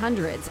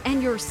 1500s,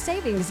 and your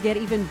savings get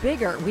even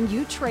bigger when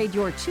you trade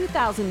your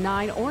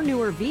 2009 or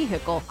newer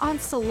vehicle on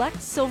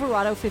select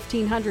Silverado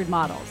 1500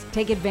 models.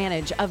 Take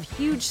advantage of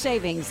huge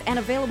savings and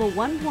available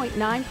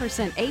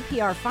 1.9%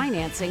 APR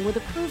financing with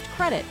approved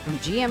credit from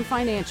GM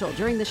Financial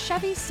during the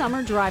Chevy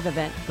Summer Drive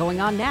event going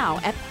on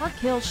now at Park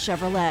Hills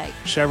Chevrolet.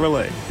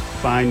 Chevrolet,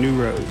 find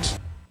new roads.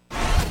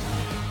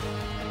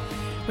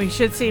 We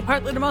should see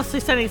partly to mostly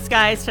sunny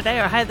skies today.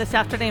 Our high this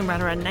afternoon right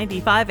around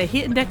 95, a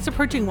heat index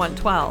approaching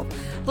 112.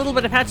 A little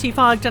bit of patchy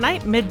fog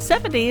tonight,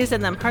 mid-70s,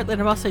 and then partly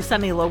to mostly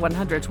sunny, low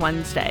 100s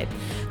Wednesday.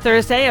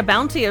 Thursday, a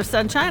bounty of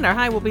sunshine. Our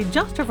high will be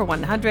just over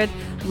 100,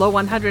 low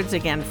 100s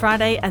again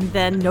Friday, and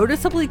then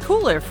noticeably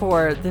cooler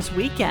for this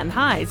weekend,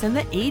 highs in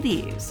the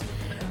 80s.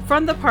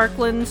 From the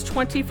Parkland's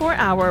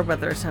 24-hour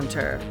Weather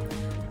Center,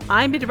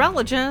 I'm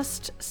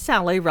meteorologist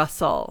Sally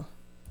Russell.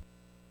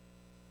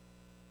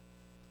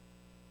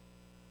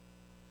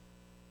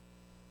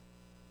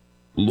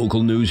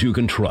 Local news you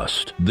can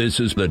trust. This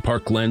is the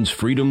Parkland's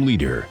Freedom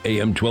Leader,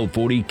 AM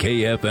 1240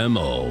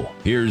 KFMO.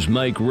 Here's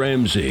Mike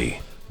Ramsey.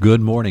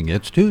 Good morning.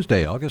 It's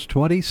Tuesday, August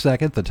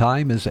 22nd. The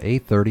time is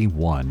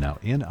 8:31. Now,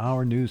 in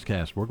our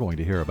newscast, we're going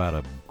to hear about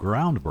a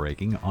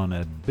groundbreaking on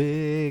a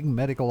big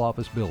medical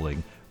office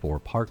building for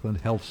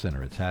Parkland Health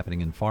Center. It's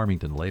happening in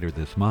Farmington later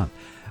this month.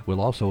 We'll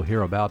also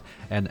hear about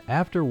an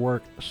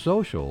after-work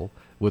social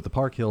with the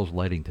Park Hills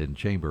Ledington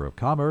Chamber of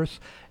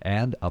Commerce,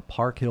 and a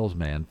Park Hills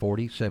man,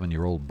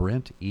 47-year-old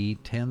Brent E.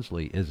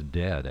 Tinsley, is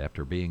dead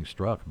after being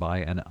struck by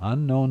an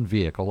unknown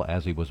vehicle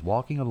as he was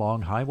walking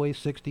along Highway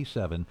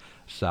 67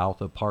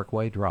 south of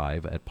Parkway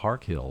Drive at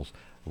Park Hills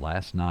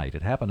last night.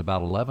 It happened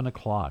about 11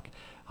 o'clock.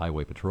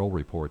 Highway Patrol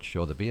reports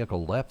show the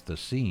vehicle left the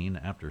scene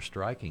after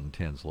striking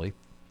Tinsley.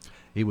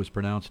 He was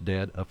pronounced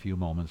dead a few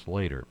moments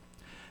later.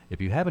 If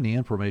you have any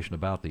information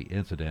about the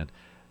incident,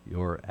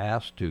 you're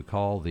asked to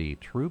call the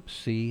Troop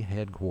C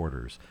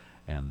headquarters,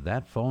 and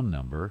that phone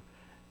number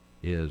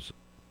is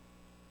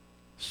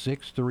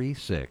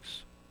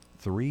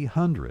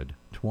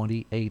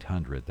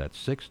 636-300-2800.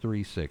 That's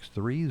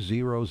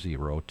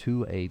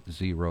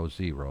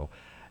 636-300-2800,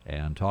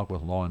 and talk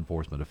with law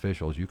enforcement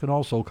officials. You can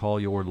also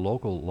call your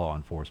local law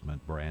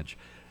enforcement branch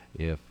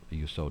if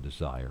you so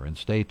desire. And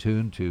stay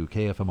tuned to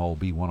KFMO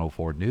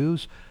B104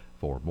 News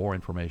for more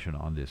information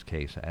on this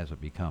case as it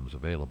becomes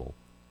available.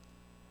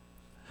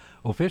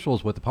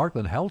 Officials with the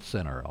Parkland Health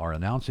Center are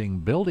announcing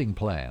building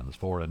plans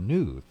for a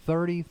new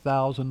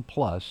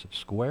 30,000-plus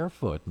square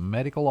foot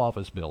medical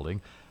office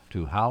building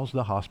to house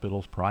the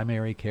hospital's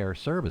primary care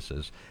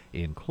services,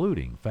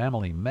 including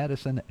family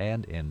medicine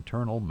and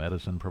internal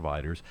medicine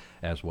providers,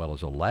 as well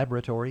as a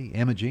laboratory,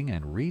 imaging,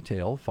 and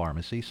retail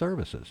pharmacy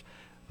services.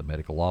 The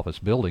medical office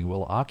building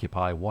will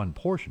occupy one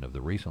portion of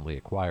the recently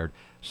acquired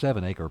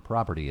 7-acre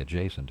property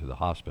adjacent to the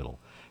hospital.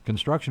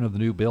 Construction of the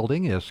new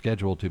building is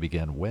scheduled to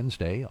begin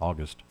Wednesday,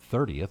 August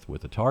 30th,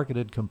 with a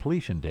targeted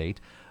completion date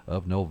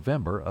of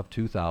November of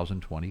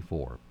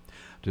 2024.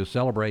 To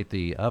celebrate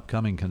the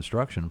upcoming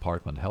construction,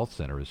 Parkland Health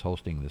Center is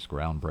hosting this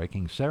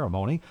groundbreaking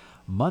ceremony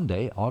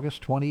Monday,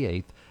 August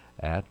 28th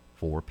at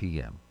 4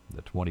 p.m.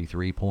 The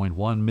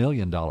 $23.1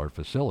 million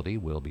facility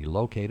will be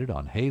located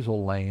on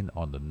Hazel Lane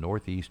on the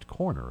northeast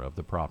corner of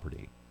the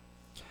property.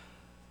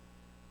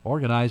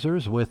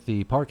 Organizers with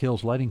the Park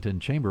Hills Leadington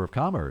Chamber of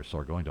Commerce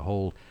are going to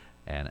hold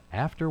an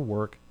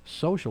after-work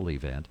social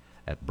event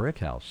at Brick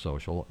House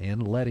Social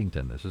in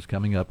Leadington. This is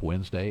coming up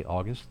Wednesday,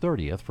 August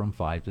 30th from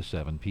 5 to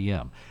 7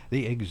 p.m.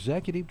 The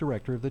executive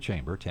director of the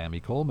chamber,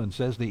 Tammy Coleman,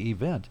 says the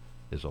event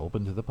is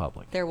open to the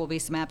public. There will be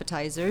some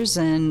appetizers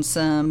and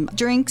some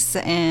drinks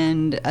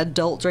and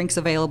adult drinks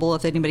available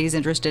if anybody's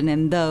interested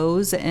in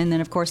those. And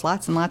then, of course,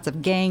 lots and lots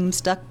of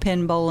games, duck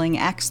pin bowling,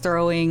 axe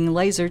throwing,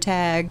 laser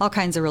tag, all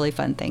kinds of really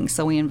fun things.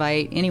 So we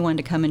invite anyone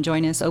to come and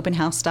join us open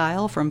house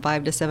style from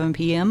 5 to 7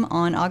 p.m.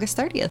 on August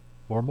 30th.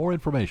 For more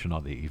information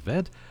on the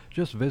event,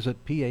 just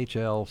visit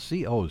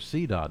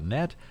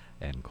phlcoc.net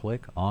and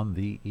click on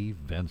the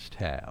Events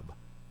tab.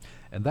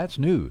 And that's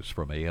news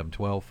from AM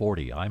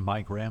 1240. I'm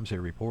Mike Ramsey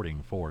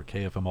reporting for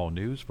KFMO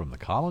News from the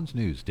Collins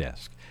News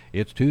Desk.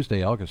 It's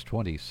Tuesday, August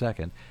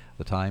 22nd.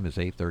 The time is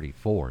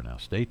 8:34. Now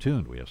stay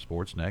tuned. We have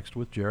sports next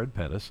with Jared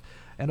Pettis.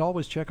 And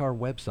always check our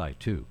website,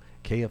 too,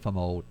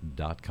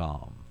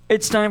 kfmo.com.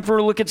 It's time for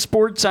a look at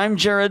sports. I'm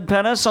Jared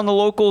Pettis. On the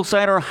local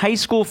side, our high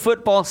school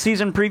football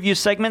season preview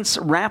segments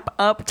wrap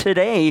up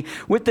today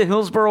with the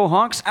Hillsboro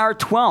Hawks, our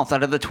 12th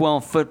out of the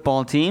 12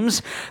 football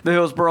teams. The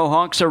Hillsboro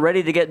Hawks are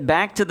ready to get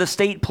back to the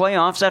state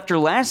playoffs after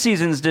last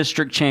season's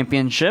district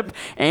championship,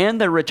 and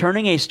they're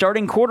returning a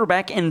starting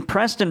quarterback in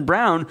Preston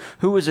Brown,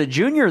 who was a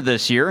junior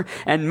this year,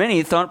 and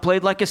many thought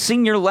played like a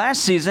senior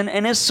last season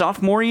in his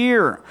sophomore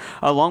year.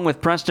 Along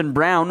with Preston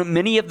Brown,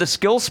 many of the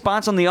skill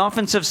spots on the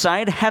offensive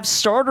side have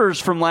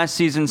starters from last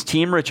season's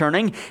team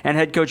returning, and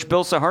head coach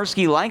Bill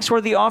Saharsky likes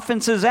where the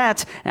offense is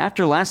at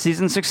after last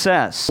season's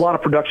success. A lot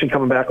of production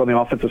coming back on the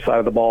offensive side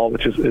of the ball,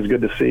 which is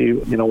good to see.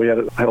 You know, we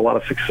had a lot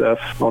of success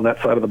on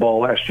that side of the ball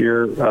last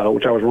year,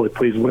 which I was really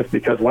pleased with,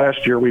 because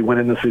last year we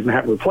went in the season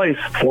having to replace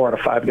 4 out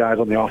of 5 guys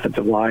on the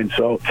offensive line.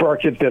 So for our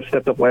kids to have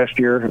stepped up last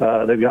year,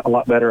 they've gotten a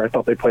lot better. I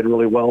thought they played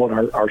really well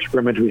in our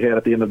scrimmage we had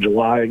at the end of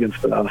July against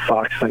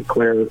Fox, St.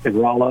 Clair, and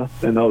Rolla,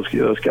 and those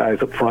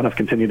guys up front have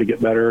continued to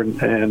get better.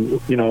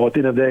 And you know, at the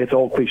end of the day, it's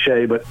old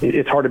cliche, but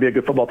it's hard to be a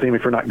good football team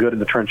if you're not good in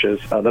the trenches.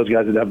 Those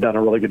guys have done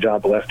a really good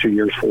job the last 2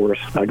 years for us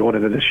going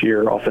into this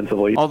year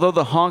offensively. Although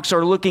the Hawks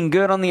are looking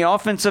good on the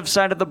offensive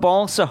side of the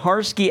ball,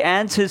 Saharsky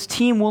adds his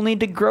team will need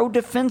to grow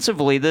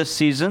defensively this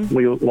season.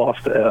 We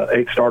lost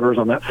 8 starters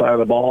on that side of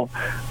the ball.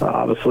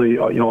 Obviously,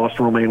 you know,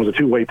 Austin Romaine was a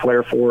two-way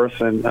player for us,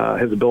 and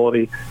his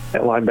ability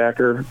at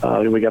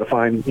linebacker, we got to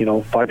find,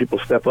 5 people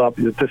step up.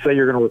 To say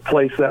you're going to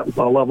replace that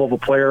level of a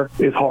player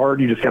is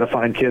hard. You just got to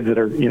find kids that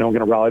are, going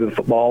to rally to the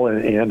football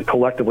and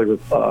collectively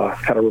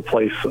kind of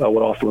replace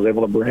what Austin was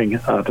able to bring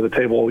to the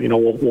table.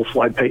 We'll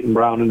slide Peyton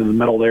Brown into the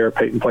middle there.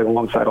 Peyton played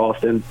alongside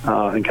Austin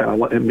and kind of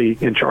let him be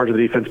in charge of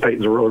the defense.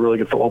 Peyton's a really, really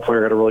good football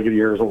player, had a really good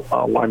year as a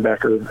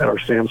linebacker at our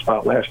Sam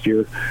spot last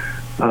year.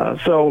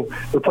 So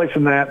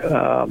replacing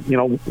that,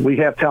 we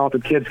have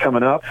talented kids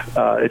coming up.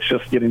 It's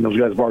just getting those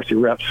guys varsity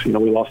reps.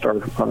 We lost our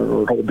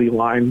whole D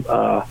line.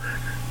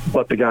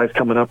 But the guys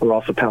coming up are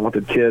also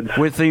talented kids.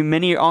 With the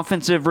many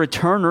offensive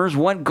returners,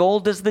 what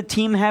goal does the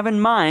team have in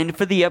mind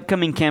for the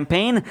upcoming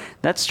campaign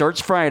that starts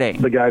Friday?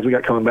 The guys we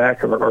got coming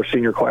back are our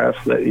senior class.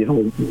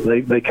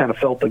 That they kind of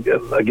felt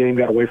a game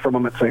got away from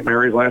them at St.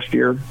 Mary's last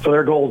year. So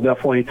their goal is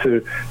definitely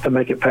to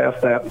make it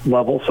past that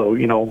level. So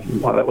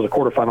that was a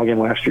quarterfinal game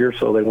last year.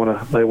 So they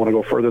want to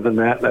go further than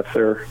that. That's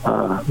their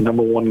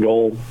number one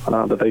goal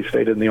that they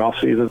stated in the off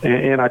season.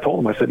 And I told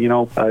them, I said,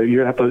 you're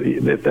gonna have to,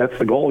 if that's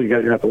the goal,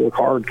 you're gonna have to work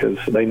hard, because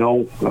they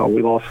know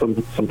we lost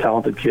some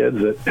talented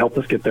kids that helped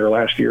us get there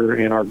last year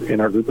in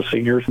our group of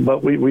seniors.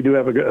 But we do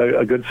have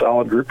a good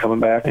solid group coming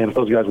back, and if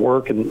those guys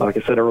work, and like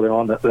I said earlier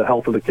on, the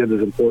health of the kids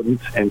is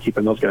important, and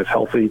keeping those guys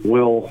healthy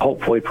will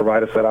hopefully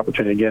provide us that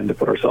opportunity again to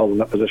put ourselves in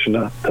that position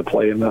to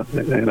play in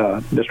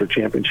a district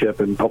championship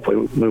and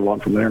hopefully move on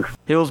from there.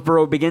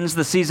 Hillsboro begins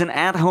the season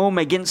at home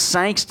against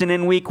Sykeston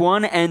in Week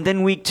 1, and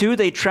then Week 2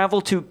 they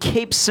travel to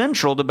Cape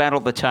Central to battle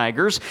the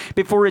Tigers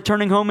before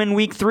returning home in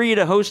Week 3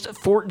 to host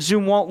Fort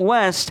Zumwalt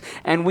West.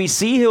 And we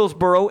see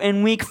Hillsboro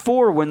in Week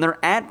 4 when they're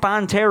at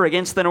Bonne Terre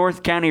against the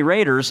North County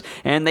Raiders,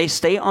 and they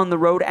stay on the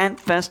road at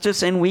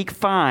Festus in Week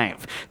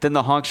 5. Then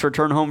the Hawks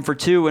return home for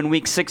 2 in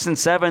Week 6 and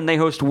 7. They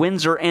host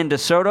Windsor and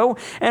DeSoto,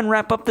 and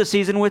wrap up the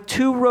season with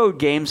 2 road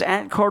games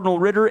at Cardinal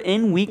Ritter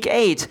in Week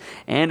 8,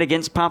 and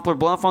against Poplar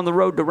Bluff on the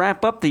road to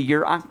wrap up the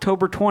year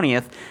October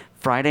 20th,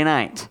 Friday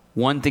night.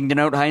 One thing to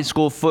note high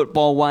school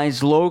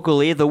football-wise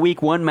locally, the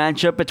Week 1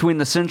 matchup between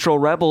the Central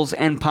Rebels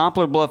and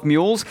Poplar Bluff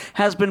Mules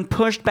has been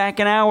pushed back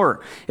an hour.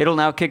 It'll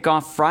now kick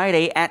off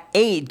Friday at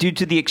 8 due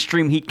to the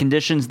extreme heat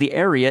conditions the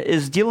area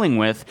is dealing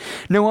with.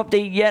 No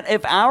update yet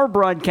if our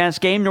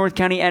broadcast game, North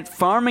County at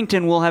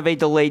Farmington, will have a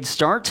delayed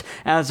start.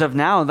 As of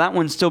now, that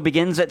one still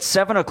begins at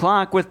 7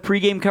 o'clock with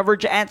pregame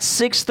coverage at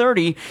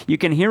 6:30. You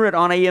can hear it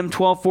on AM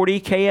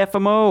 1240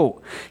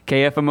 KFMO.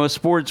 KFMO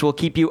Sports will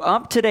keep you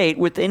up to date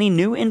with any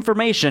new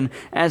information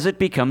as it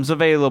becomes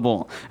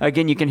available.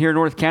 Again, you can hear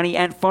North County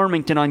at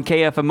Farmington on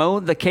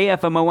KFMO, the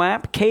KFMO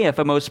app,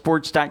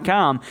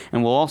 KFMOsports.com,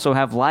 and we'll also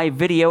have live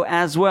video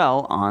as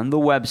well on the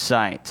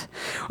website.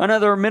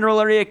 Another Mineral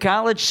Area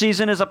College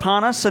season is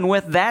upon us, and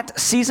with that,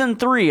 Season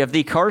 3 of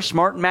the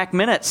CarSmart MAC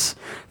Minutes.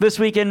 This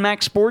week in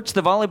MAC Sports,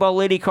 the Volleyball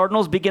Lady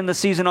Cardinals begin the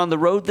season on the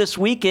road this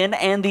weekend,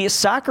 and the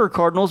Soccer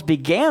Cardinals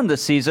began the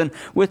season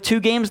with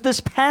 2 games this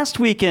past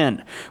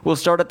weekend. We'll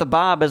start at the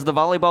Bob as the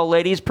Volleyball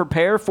Ladies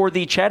prepare for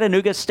the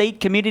Chattanooga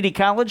State Community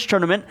College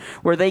Tournament,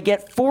 where they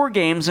get 4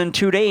 games in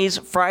 2 days,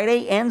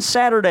 Friday and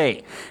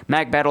Saturday.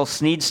 MAC battles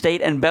Snead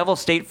State and Bevel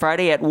State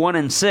Friday at 1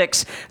 and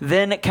 6,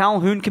 then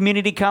Calhoun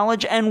Community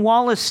College and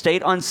Wallace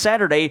State on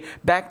Saturday,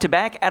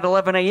 back-to-back at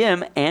 11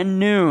 a.m. and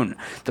noon.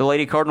 The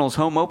Lady Cardinals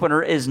home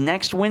opener is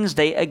next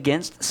Wednesday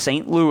against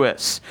St.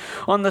 Louis.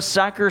 On the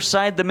soccer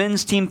side, the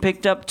men's team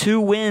picked up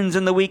 2 wins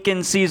in the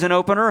weekend season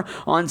opener.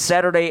 On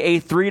Saturday, a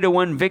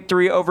 3-1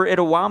 victory over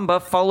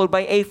Itawamba, followed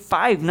by a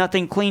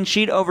 5-0 clean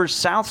sheet over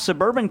South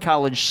Suburban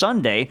College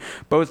Sunday.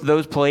 Both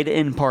those played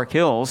in Park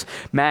Hills.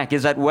 MAC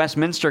is at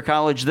Westminster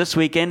College this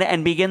weekend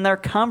and begin their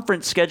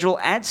conference schedule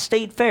at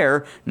State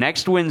Fair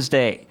next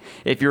Wednesday.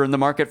 If you're in the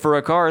market for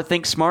a car,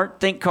 think smart,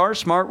 think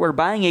CarSmart, where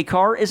buying a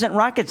car isn't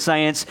rocket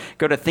science.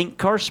 Go to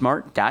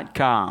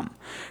thinkcarsmart.com.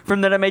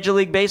 From the Major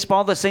League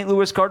Baseball, the St.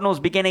 Louis Cardinals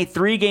began a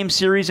 3-game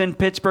series in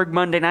Pittsburgh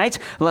Monday night.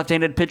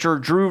 Left-handed pitcher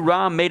Drew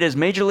Rahm made his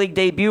Major League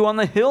debut on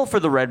the hill for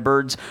the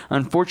Redbirds.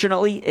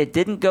 Unfortunately, it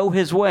didn't go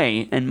his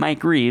way, and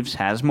Mike Reeves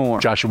has more.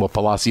 Joshua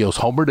Palacios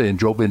homered and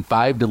drove in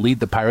 5 to lead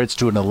the Pirates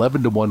to an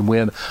 11-1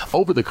 win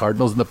over the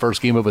Cardinals in the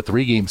first game of a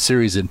 3-game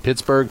series in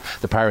Pittsburgh.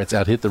 The Pirates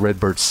out-hit the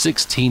Redbirds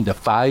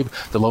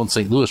 16-5. The lone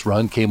St. Louis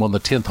run came on the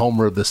 10th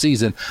homer of the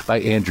season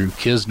by Andrew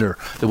Kisner.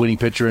 The winning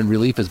pitcher in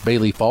relief is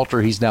Bailey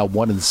Falter. He's now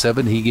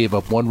 1-7. He gave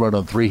up 1 run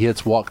on 3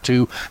 hits, walked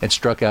 2, and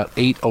struck out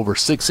 8 over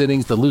 6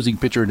 innings. The losing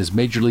pitcher in his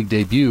Major League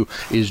debut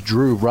is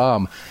Drew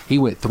Rahm. He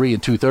went 3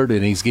 2/3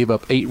 innings, gave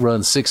up 8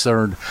 runs, 6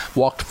 earned,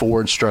 walked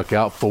 4, and struck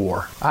out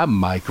 4. I'm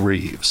Mike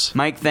Reeves.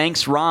 Mike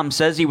thanks. Rahm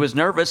says he was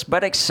nervous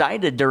but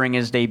excited during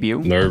his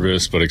debut.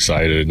 Nervous but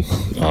excited.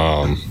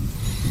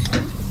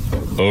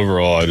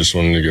 Overall, I just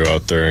wanted to go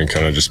out there and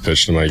kind of just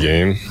pitch to my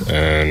game,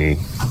 and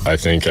I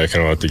think I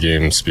kind of let the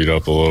game speed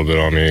up a little bit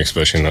on me,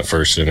 especially in that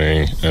first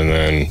inning, and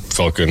then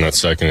felt good in that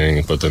second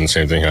inning, but then the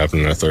same thing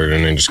happened in that third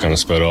inning, just kind of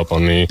sped up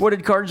on me. What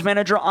did Cards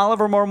manager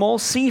Oliver Marmol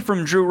see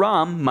from Drew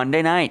Rahm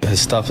Monday night?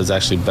 His stuff is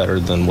actually better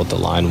than what the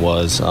line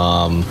was.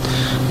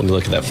 When you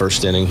look at that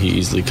first inning, he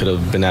easily could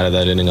have been out of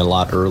that inning a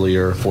lot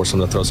earlier, forced him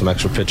to throw some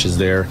extra pitches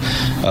there.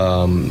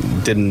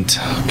 Didn't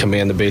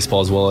command the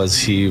baseball as well as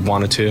he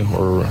wanted to,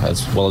 or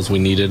as well as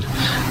we needed.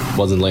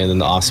 Wasn't landing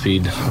the off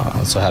speed,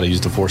 so I had to use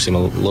the four seam a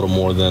little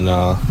more than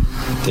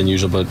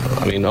usual. But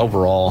I mean,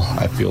 overall,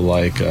 I feel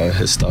like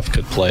his stuff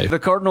could play. The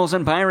Cardinals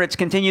and Pirates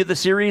continue the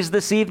series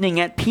this evening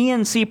at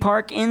PNC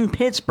Park in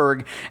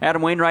Pittsburgh.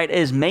 Adam Wainwright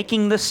is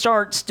making the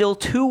start, still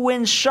 2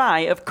 wins shy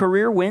of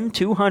career win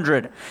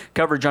 200.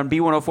 Coverage on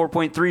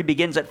B104.3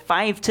 begins at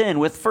 5:10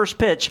 with first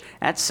pitch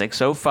at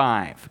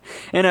 6:05.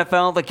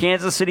 NFL, the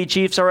Kansas City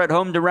Chiefs are at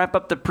home to wrap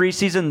up the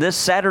preseason this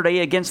Saturday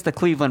against the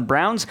Cleveland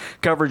Browns.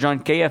 Coverage on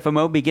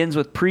KFMO begins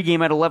with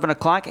pregame at 11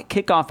 o'clock,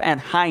 kickoff at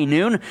high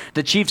noon.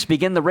 The Chiefs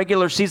begin the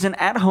regular season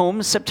at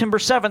home September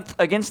 7th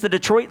against the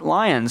Detroit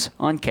Lions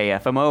on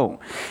KFMO.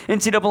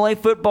 NCAA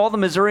football, the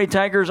Missouri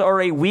Tigers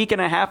are a week and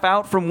a half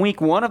out from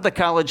week 1 of the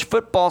college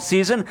football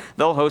season.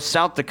 They'll host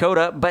South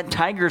Dakota, but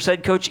Tigers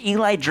head coach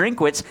Eli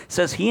Drinkwitz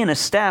says he and his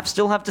staff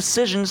still have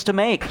decisions to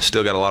make.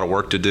 Still got a lot of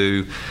work to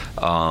do.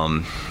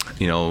 Got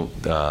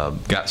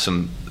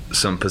some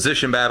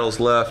position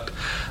battles left.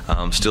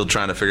 Still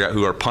trying to figure out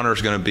who our punter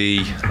is going to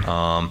be,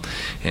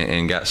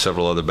 and got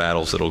several other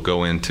battles that'll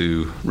go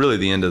into really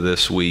the end of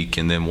this week,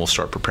 and then we'll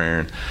start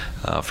preparing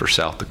for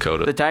South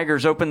Dakota. The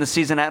Tigers open the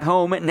season at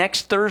home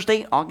next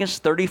Thursday,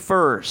 August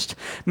 31st.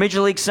 Major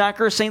League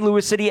Soccer, St.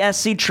 Louis City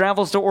SC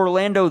travels to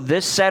Orlando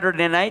this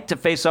Saturday night to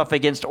face off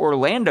against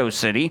Orlando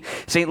City.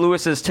 St.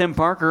 Louis's Tim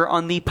Parker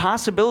on the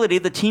possibility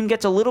the team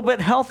gets a little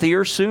bit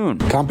healthier soon.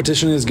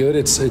 Competition is good.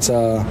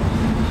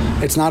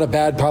 It's not a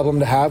bad problem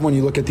to have when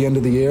you look at the end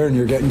of the year and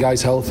you're getting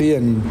guys healthy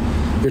and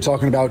you're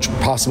talking about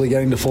possibly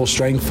getting to full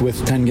strength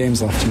with 10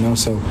 games left,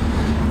 so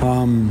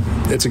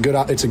it's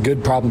a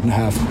good problem to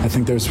have. I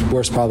think there's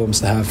worse problems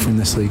to have in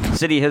this league.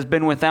 City has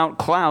been without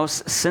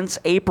Klaus since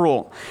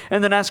April.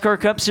 And the NASCAR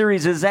Cup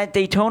Series is at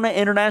Daytona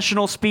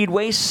International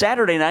Speedway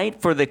Saturday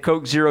night for the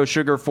Coke Zero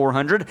Sugar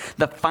 400,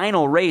 the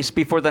final race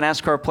before the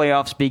NASCAR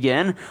playoffs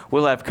begin.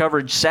 We'll have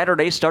coverage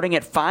Saturday starting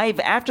at 5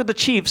 after the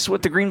Chiefs,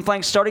 with the green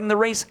flag starting the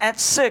race at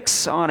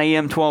 6 on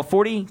AM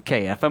 1240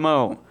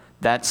 KFMO.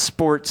 That's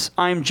sports.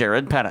 I'm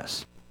Jared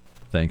Pettis.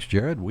 Thanks,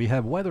 Jared. We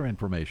have weather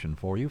information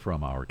for you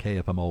from our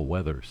KFMO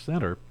Weather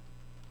Center.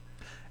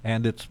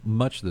 And it's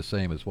much the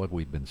same as what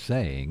we've been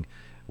saying.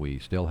 We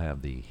still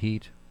have the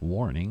heat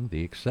warning,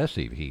 the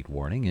excessive heat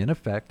warning, in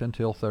effect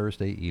until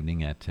Thursday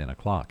evening at 10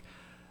 o'clock.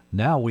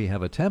 Now we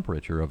have a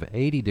temperature of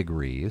 80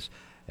 degrees,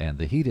 and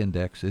the heat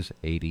index is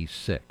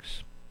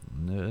 86.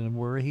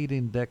 We're heat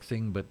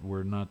indexing, but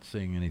we're not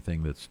seeing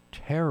anything that's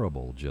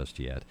terrible just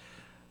yet.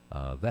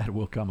 That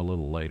will come a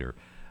little later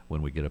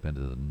when we get up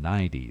into the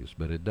 90s,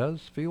 but it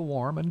does feel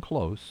warm and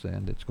close,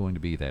 and it's going to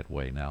be that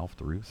way now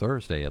through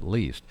Thursday at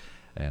least,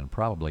 and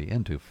probably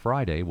into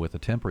Friday, with the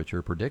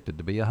temperature predicted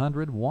to be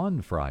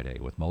 101 Friday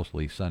with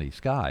mostly sunny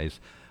skies,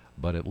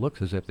 but it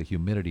looks as if the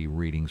humidity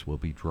readings will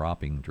be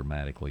dropping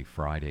dramatically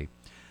Friday.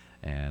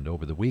 And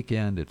over the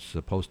weekend, it's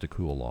supposed to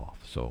cool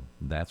off. So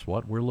that's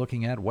what we're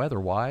looking at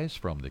weather-wise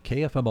from the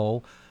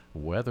KFMO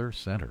Weather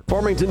Center.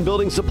 Farmington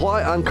Building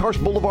Supply on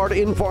Karst Boulevard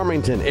in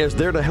Farmington is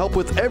there to help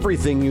with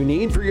everything you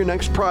need for your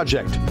next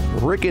project.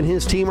 Rick and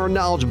his team are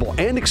knowledgeable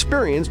and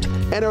experienced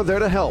and are there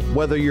to help,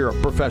 whether you're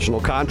a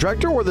professional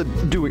contractor or the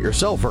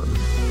do-it-yourselfer.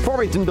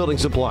 Farmington Building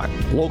Supply,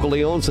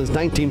 locally owned since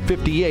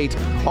 1958,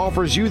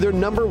 offers you their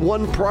number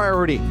one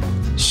priority: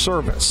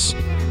 service.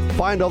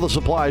 Find all the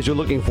supplies you're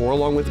looking for,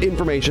 along with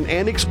information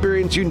and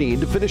experience you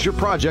need to finish your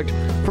project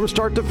from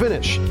start to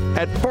finish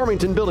at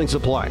Farmington Building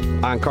Supply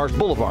on Karst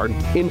Boulevard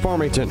in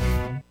Farmington.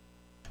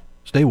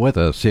 Stay with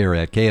us here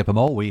at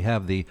KFMO. We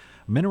have the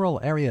Mineral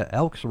Area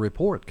Elks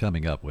Report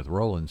coming up with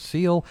Roland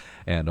Seal,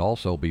 and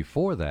also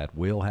before that,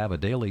 we'll have a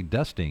daily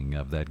dusting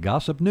of that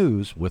gossip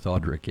news with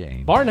Audra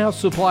Kane. Barnhouse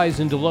Supplies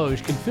in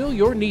Deloge can fill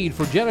your need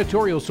for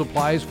janitorial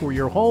supplies for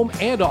your home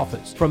and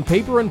office. From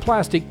paper and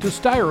plastic to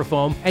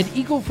styrofoam and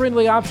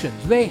eco-friendly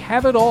options, they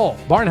have it all.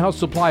 Barnhouse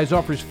Supplies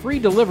offers free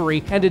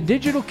delivery and a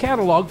digital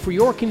catalog for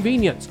your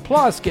convenience.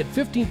 Plus, get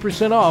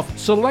 15% off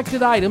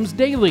selected items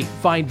daily.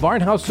 Find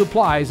Barnhouse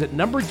Supplies at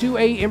number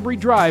 2A Embry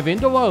Drive in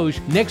Deloge,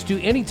 next to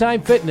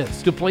Anytime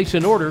Fitness. To place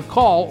an order,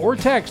 call or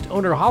text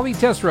owner Holly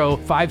Tesro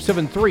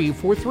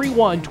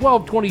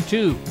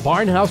 573-431-1222.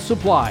 Barnhouse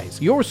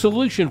Supplies, your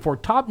solution for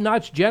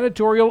top-notch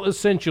janitorial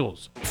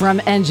essentials. From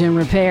engine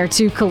repair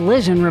to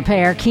collision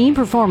repair, Keen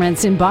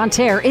Performance in Bonne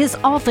Terre is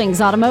all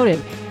things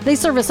automotive. They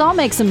service all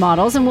makes and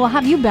models and will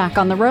have you back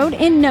on the road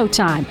in no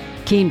time.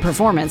 Keen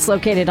Performance,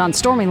 located on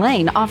Stormy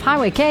Lane off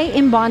Highway K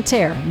in Bonne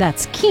Terre.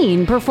 That's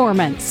Keen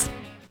Performance.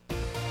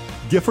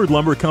 Gifford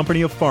Lumber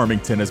Company of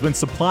Farmington has been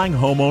supplying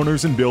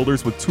homeowners and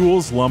builders with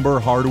tools, lumber,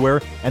 hardware,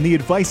 and the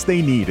advice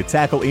they need to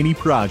tackle any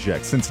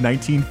project since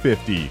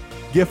 1950.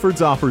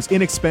 Giffords offers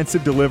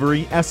inexpensive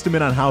delivery,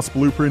 estimate on house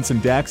blueprints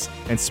and decks,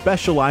 and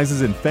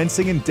specializes in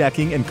fencing and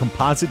decking and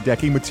composite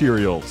decking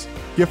materials.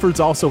 Giffords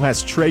also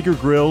has Traeger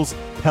grills,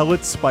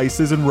 pellets,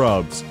 spices, and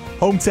rubs.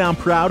 Hometown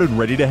proud and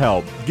ready to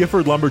help.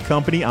 Gifford Lumber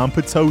Company on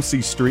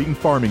Potosi Street in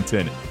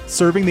Farmington,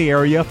 serving the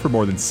area for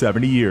more than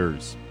 70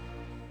 years.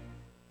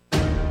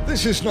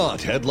 This is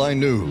not headline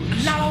news.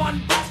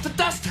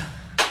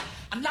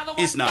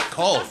 It's not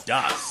called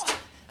dust.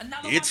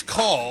 It's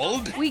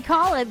called... We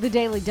call it the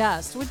Daily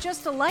Dust, with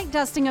just a light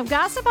dusting of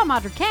gossip. I'm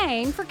Audra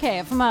Kane for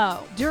KFMO.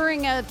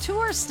 During a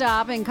tour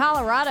stop in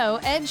Colorado,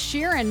 Ed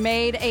Sheeran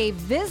made a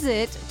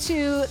visit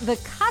to the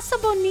Casa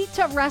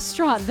Bonita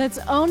restaurant that's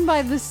owned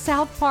by the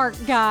South Park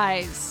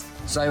guys.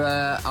 So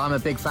I'm a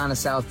big fan of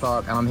South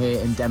Park, and I'm here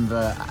in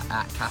Denver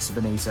at Casa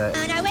Bonita.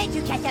 On our way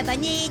to Casa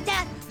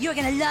Bonita, you're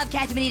gonna love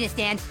Casa Bonita,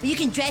 Stan. You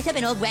can dress up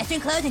in old Western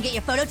clothes and get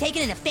your photo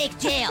taken in a fake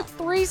jail.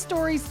 3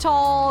 stories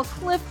tall,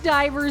 cliff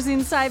divers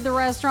inside the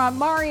restaurant,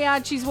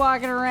 mariachis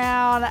walking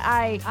around.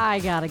 I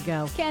gotta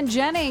go. Ken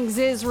Jennings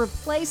is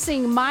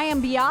replacing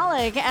Mayim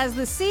Bialik as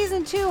the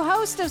season 2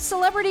 host of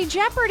Celebrity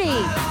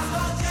Jeopardy.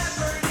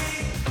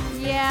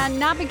 Yeah,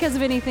 not because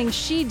of anything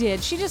she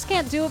did. She just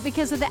can't do it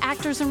because of the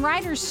actors and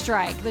writers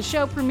strike. The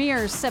show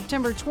premieres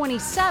September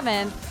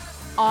 27th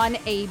on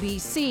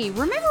ABC.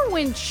 Remember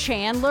when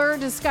Chandler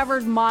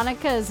discovered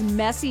Monica's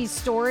messy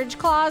storage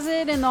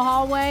closet in the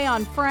hallway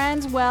on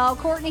Friends? Well,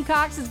 Courtney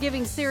Cox is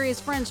giving serious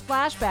Friends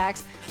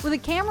flashbacks with a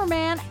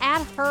cameraman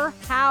at her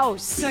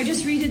house. So I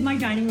just redid my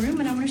dining room,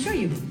 and I want to show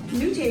you.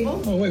 New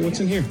table. Oh, wait, what's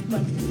in here?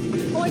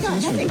 Oh my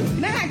God,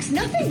 nothing. Max,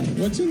 nothing.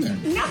 What's in there?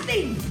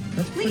 Nothing.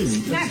 That's Please,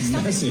 pretty, Max,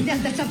 stop messy.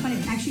 it. That's not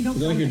funny. Actually, don't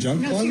Is that like film your it.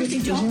 junk No, closet? seriously,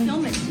 don't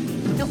film it.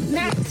 No,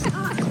 Max,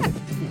 stop.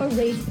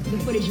 Erase the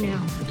footage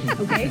now,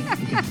 okay?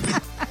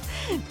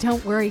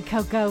 Don't worry,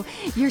 Coco.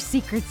 Your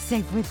secret's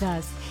safe with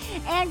us.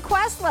 And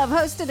Questlove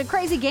hosted a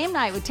crazy game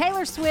night with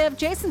Taylor Swift,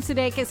 Jason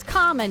Sudeikis,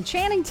 Common,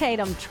 Channing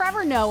Tatum,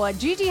 Trevor Noah,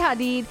 Gigi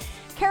Hadid,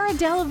 Cara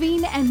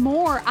Delevingne, and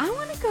more. I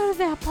want to go to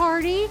that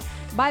party.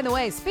 By the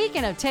way,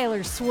 speaking of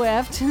Taylor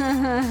Swift,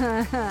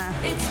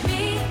 It's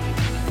me.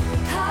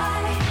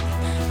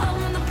 Hi,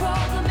 I'm the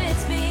problem,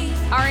 it's me.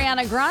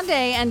 Ariana Grande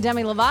and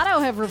Demi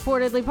Lovato have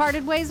reportedly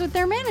parted ways with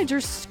their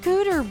manager,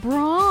 Scooter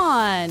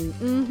Braun.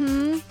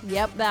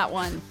 Yep, that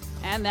one.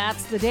 And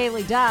that's the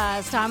Daily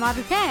Dust. I'm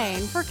Audrey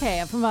Kane for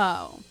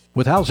KFMO.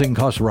 With housing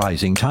costs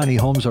rising, tiny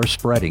homes are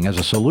spreading as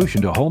a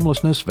solution to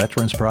homelessness,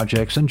 veterans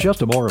projects, and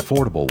just a more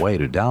affordable way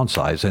to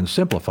downsize and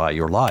simplify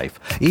your life.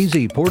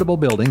 Easy Portable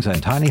Buildings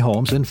and Tiny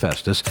Homes in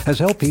Festus has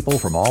helped people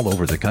from all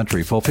over the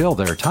country fulfill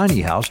their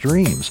tiny house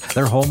dreams.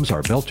 Their homes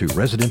are built to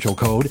residential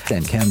code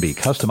and can be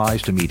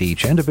customized to meet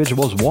each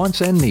individual's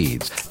wants and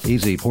needs.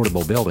 Easy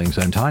Portable Buildings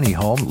and Tiny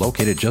Home,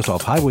 located just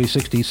off Highway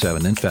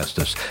 67 in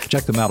Festus.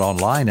 Check them out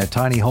online at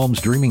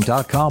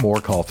tinyhomesdreaming.com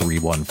or call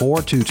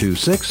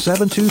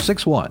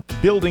 314-226-7261.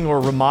 Building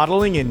or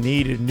remodeling and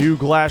need new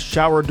glass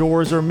shower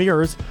doors or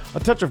mirrors? A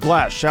Touch of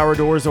Glass shower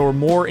doors or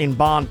more in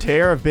Bonne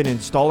Terre have been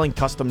installing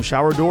custom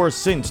shower doors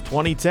since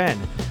 2010,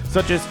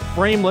 such as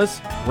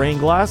frameless, rain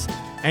glass,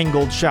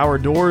 angled shower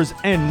doors,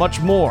 and much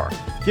more.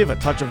 Give A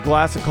Touch of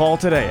Glass a call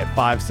today at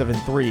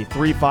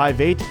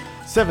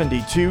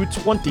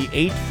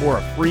 573-358-7228 for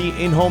a free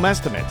in-home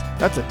estimate.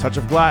 That's A Touch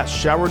of Glass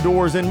shower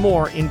doors and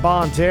more in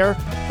Bonne Terre,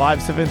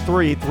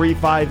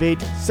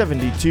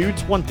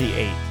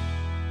 573-358-7228.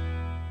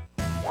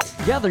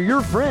 Gather your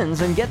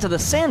friends and get to the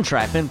Sand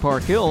Trap in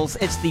Park Hills.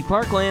 It's the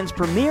Parkland's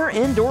premier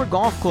indoor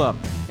golf club.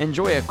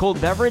 Enjoy a cold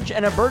beverage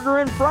and a burger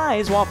and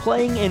fries while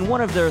playing in one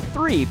of their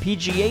 3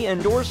 PGA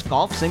endorsed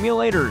golf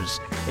simulators.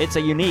 It's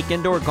a unique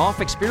indoor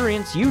golf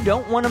experience you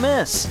don't want to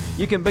miss.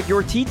 You can book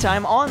your tee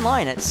time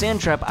online at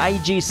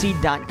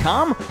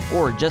sandtrapigc.com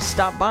or just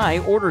stop by,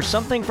 order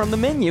something from the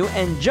menu,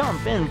 and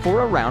jump in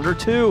for a round or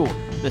two.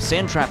 The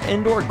Sand Trap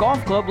Indoor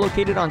Golf Club,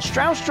 located on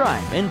Strauss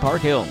Drive in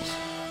Park Hills.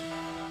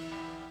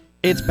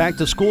 It's back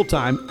to school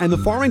time, and the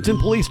Farmington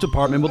Police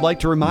Department would like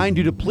to remind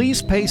you to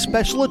please pay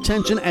special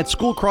attention at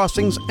school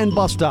crossings and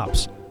bus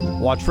stops.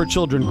 Watch for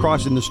children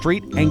crossing the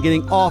street and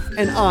getting off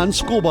and on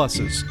school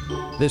buses.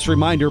 This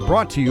reminder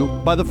brought to you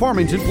by the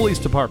Farmington Police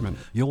Department.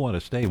 You'll want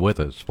to stay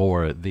with us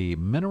for the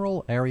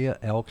Mineral Area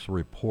Elks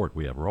Report.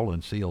 We have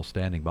Roland Seal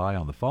standing by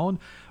on the phone.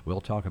 We'll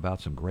talk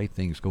about some great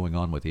things going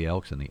on with the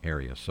elks in the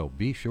area, so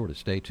be sure to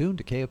stay tuned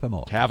to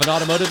KFMO. Have an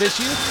automotive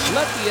issue?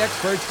 Let the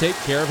experts take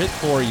care of it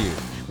for you.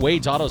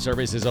 Wade's Auto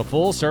Service is a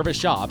full-service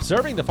shop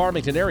serving the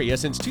Farmington area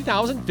since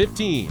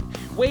 2015.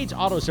 Wade's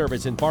Auto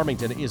Service in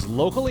Farmington is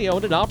locally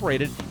owned and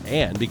operated,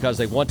 and because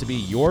they want to be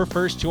your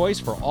first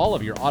choice for all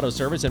of your auto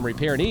service and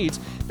repair needs,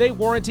 they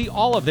warranty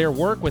all of their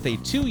work with a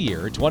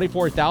 2-year,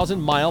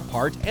 24,000-mile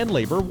part and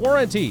labor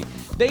warranty.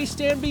 They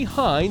stand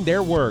behind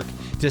their work.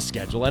 To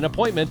schedule an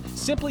appointment,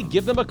 simply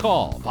give them a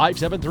call,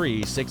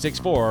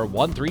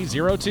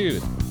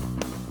 573-664-1302.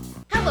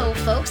 Hello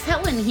folks,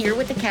 Helen here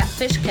with the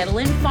Catfish Kettle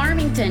in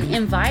Farmington,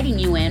 inviting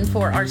you in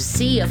for our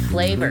sea of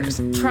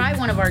flavors. Try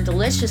one of our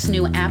delicious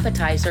new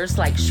appetizers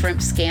like shrimp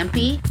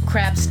scampi,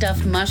 crab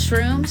stuffed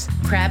mushrooms,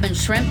 crab and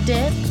shrimp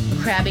dip,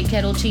 Krabby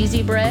Kettle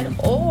cheesy bread,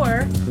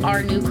 or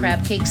our new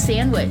crab cake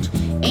sandwich,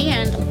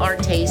 and our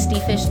tasty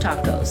fish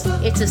tacos.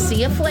 It's a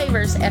sea of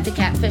flavors at the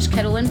Catfish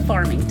Kettle in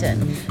Farmington.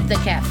 The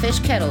Catfish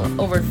Kettle,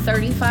 over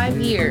 35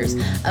 years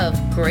of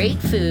great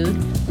food,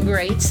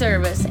 great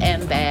service,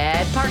 and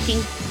bad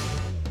parking.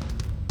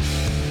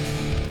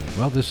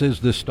 Well, this is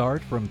The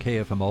Start from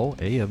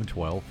KFMO AM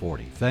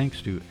 1240.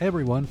 Thanks to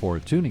everyone for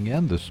tuning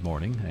in this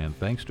morning, and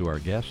thanks to our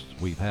guests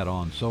we've had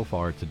on so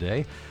far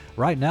today.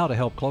 Right now, to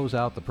help close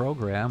out the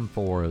program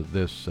for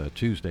this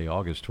Tuesday,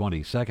 August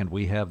 22nd,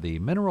 we have the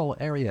Mineral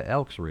Area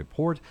Elks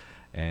Report,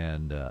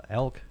 and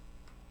Elk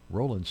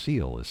Roland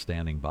Seal is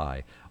standing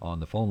by on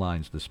the phone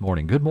lines this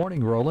morning. Good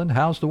morning, Roland.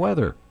 How's the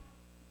weather?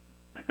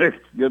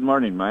 Good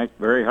morning, Mike.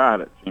 Very hot,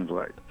 it seems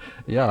like.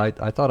 Yeah,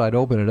 I thought I'd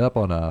open it up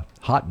on a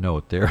hot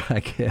note there, I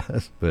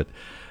guess. But,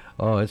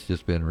 it's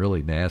just been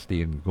really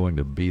nasty and going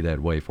to be that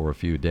way for a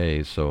few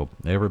days. So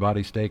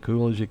everybody stay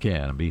cool as you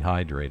can and be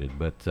hydrated.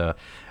 But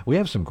we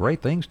have some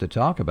great things to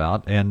talk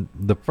about. And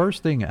the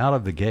first thing out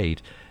of the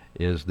gate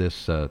is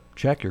this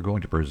check you're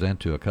going to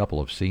present to a couple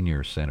of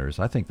senior centers.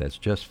 I think that's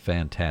just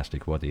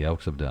fantastic what the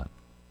Elks have done.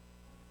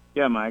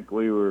 Yeah, Mike,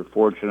 we were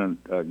fortunate,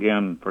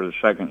 again, for the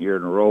second year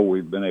in a row,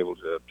 we've been able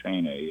to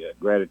obtain a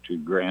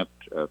gratitude grant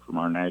from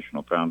our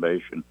national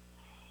foundation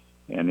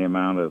in the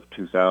amount of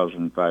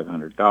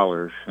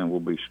 $2,500, and we'll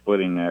be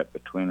splitting that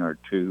between our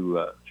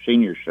 2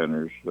 senior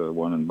centers, the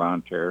one in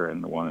Bonne Terre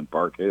and the one in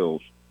Park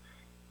Hills.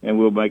 And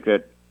we'll make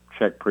that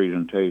check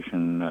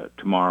presentation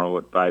tomorrow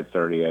at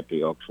 5:30 at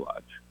the Elks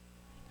Lodge.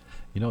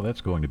 You know, that's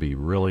going to be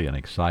really an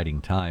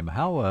exciting time.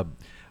 How,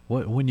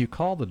 when you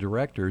call the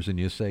directors and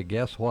you say,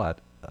 guess what,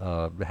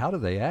 how do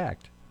they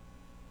act?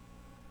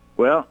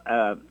 Well,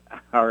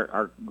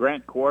 our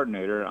grant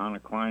coordinator, Anna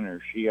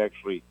Kleiner, she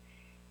actually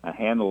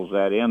handles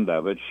that end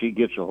of it. She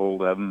gets a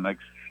hold of them,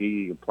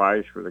 she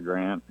applies for the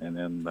grant, and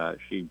then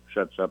she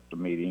sets up the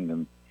meeting,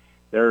 and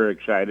they're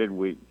excited.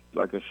 We,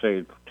 like I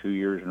say, 2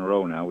 years in a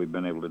row now we've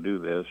been able to do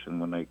this, and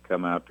when they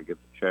come out to get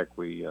the check,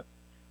 we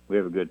we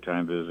have a good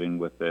time visiting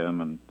with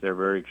them, and they're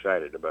very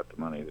excited about the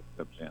money that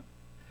comes in.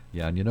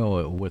 Yeah,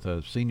 and with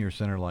a senior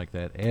center like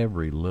that,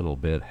 every little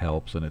bit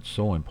helps, and it's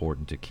so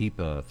important to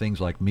keep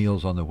things like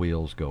Meals on the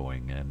Wheels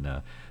going,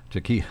 and to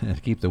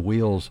keep the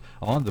wheels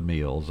on the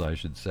meals, I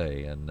should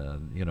say, and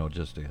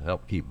just to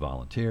help keep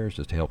volunteers,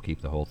 just to help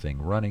keep the whole thing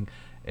running.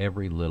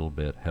 Every little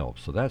bit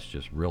helps. So that's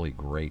just really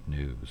great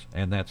news.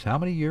 And that's how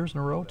many years in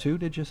a row? 2,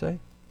 did you say?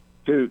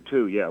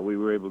 Two, yeah. We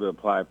were able to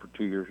apply for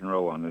 2 years in a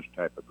row on this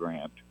type of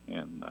grant,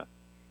 and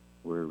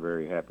we're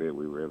very happy that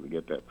we were able to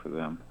get that for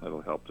them.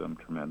 That'll help them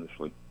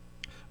tremendously.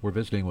 We're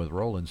visiting with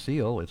Roland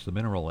Seal. It's the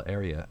Mineral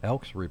Area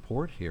Elks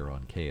Report here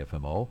on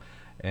KFMO.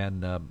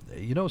 And,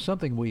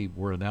 something we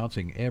were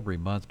announcing every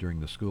month during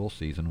the school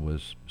season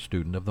was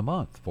Student of the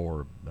Month.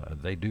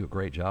 They do a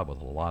great job with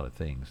a lot of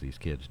things, these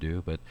kids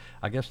do, but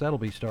I guess that'll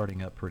be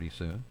starting up pretty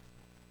soon.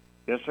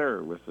 Yes,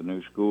 sir. With the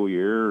new school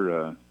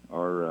year,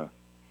 our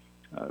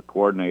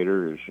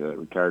coordinator is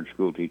retired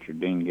school teacher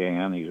Dean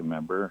Gann. He's a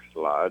member of the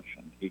Lodge,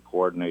 and he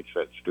coordinates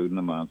that Student of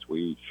the Month.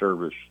 We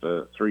service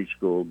 3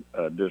 school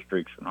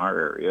districts in our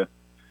area,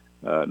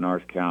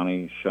 North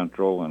County,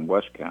 Central, and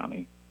West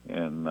County.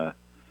 And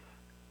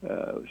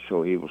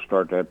so he will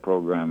start that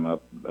program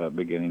up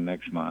beginning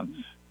next month.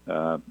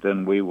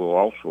 Then we will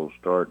also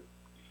start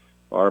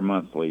our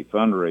monthly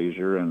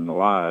fundraiser in the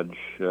Lodge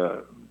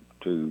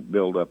to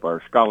build up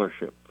our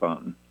scholarship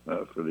fund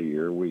for the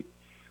year. We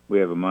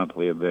have a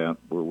monthly event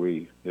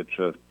where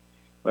it's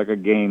like a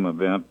game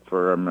event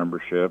for our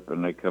membership,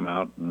 and they come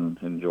out and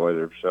enjoy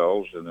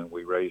themselves, and then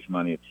we raise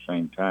money at the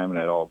same time, and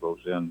that all goes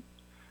in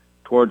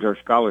towards our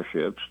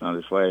scholarships. Now,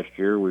 this last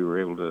year, we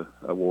were able to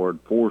award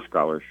 4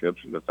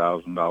 scholarships at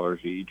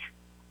 $1,000 each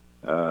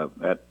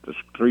at the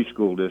 3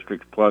 school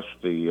districts plus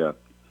the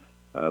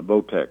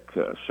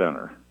VOTEC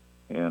Center.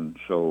 And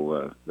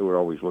so we're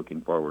always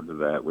looking forward to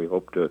that. We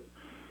hope to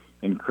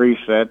increase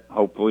that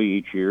hopefully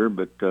each year,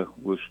 but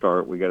we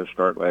got to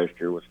start last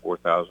year with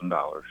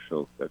 $4,000,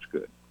 so that's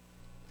good.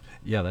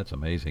 Yeah, that's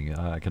amazing.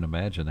 I can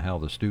imagine how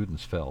the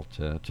students felt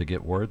to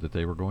get word that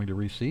they were going to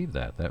receive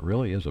that. That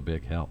really is a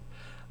big help.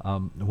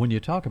 When you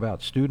talk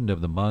about Student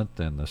of the Month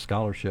and the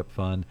Scholarship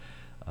Fund,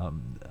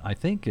 I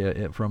think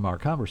from our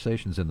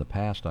conversations in the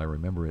past, I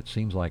remember it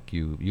seems like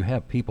you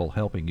have people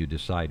helping you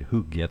decide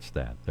who gets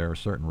that. There are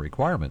certain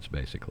requirements,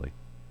 basically.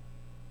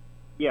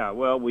 Yeah,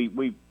 well,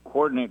 we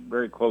coordinate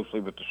very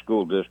closely with the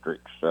school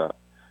districts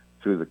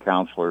through the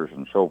counselors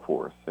and so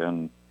forth.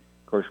 And,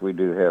 of course, we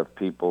do have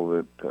people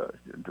that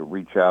to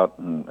reach out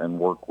and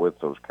work with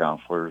those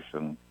counselors,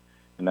 and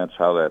that's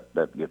how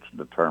that gets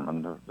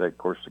determined. Of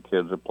course, the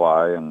kids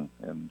apply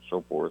and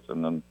so forth,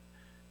 and then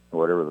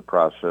whatever the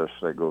process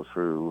they go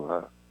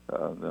through,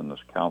 then the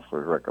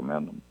counselors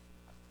recommend them.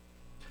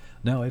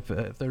 Now, if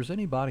there's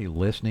anybody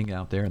listening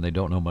out there and they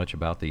don't know much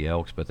about the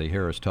Elks, but they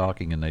hear us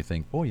talking and they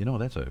think, boy,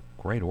 that's a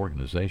great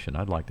organization,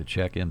 I'd like to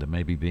check into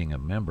maybe being a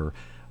member,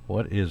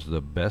 what is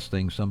the best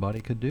thing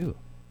somebody could do?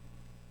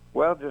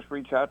 Well, just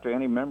reach out to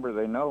any member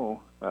they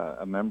know.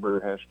 A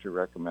member has to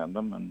recommend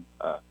them, and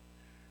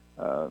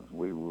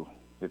we will.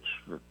 It's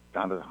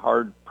kind of a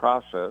hard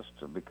process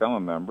to become a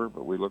member,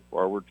 but we look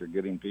forward to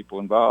getting people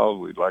involved.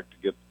 We'd like to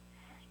get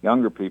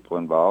younger people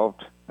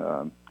involved.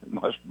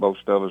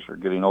 Most of us are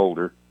getting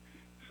older,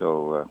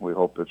 so we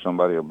hope that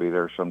somebody will be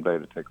there someday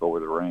to take over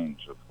the reins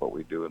of what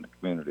we do in the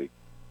community.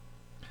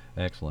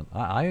 Excellent.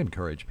 I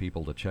encourage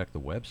people to check the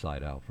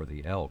website out for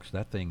the Elks.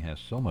 That thing has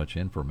so much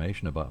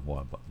information about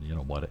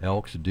what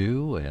Elks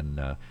do,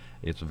 and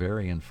it's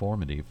very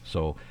informative.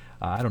 So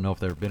I don't know if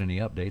there have been any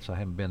updates. I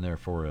haven't been there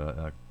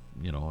for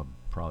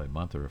probably a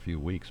month or a few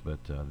weeks, but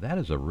that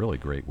is a really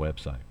great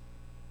website.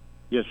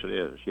 Yes, it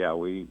is. Yeah,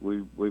 we've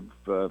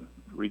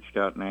reached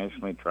out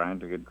nationally trying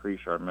to increase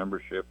our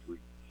membership.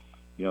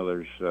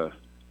 There's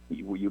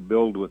you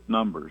build with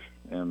numbers,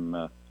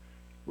 and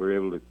we're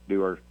able to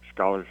do our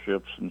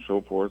scholarships and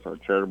so forth, our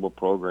charitable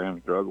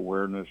programs, drug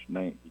awareness,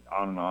 on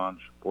and on,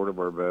 support of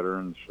our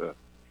veterans.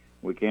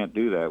 We can't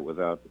do that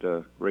without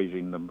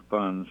raising the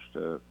funds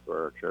for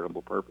our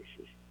charitable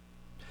purposes.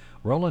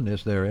 Roland,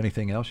 is there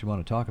anything else you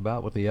want to talk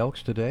about with the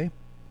Elks today?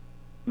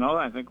 No,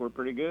 I think we're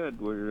pretty good.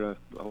 We're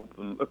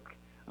hoping.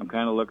 I'm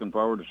kind of looking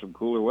forward to some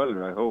cooler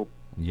weather, I hope.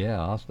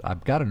 Yeah,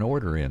 I've got an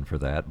order in for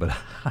that, but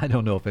I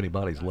don't know if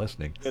anybody's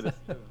listening.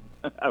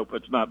 I hope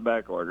it's not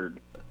back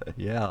ordered.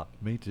 Yeah,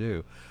 me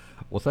too.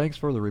 Well, thanks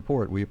for the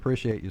report. We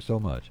appreciate you so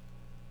much.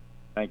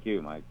 Thank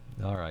you, Mike.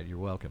 All right, you're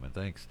welcome, and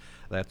thanks.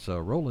 That's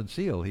Roland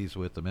Seal. He's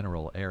with the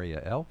Mineral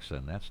Area Elks,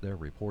 and that's their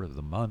report of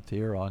the month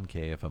here on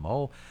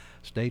KFMO.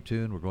 Stay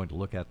tuned. We're going to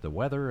look at the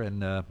weather,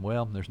 and,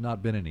 there's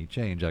not been any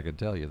change, I can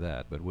tell you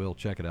that, but we'll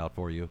check it out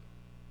for you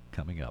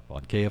coming up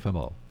on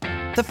KFMO.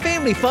 The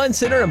Family Fun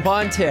Center in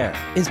Bonne Terre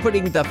is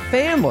putting the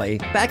family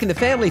back into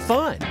family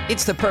fun.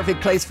 It's the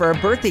perfect place for a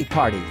birthday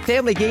party,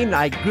 family game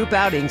night, group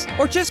outings,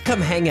 or just come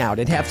hang out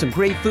and have some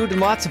great food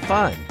and lots of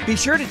fun. Be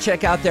sure to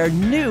check out their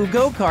new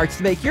go-karts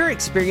to make your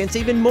experience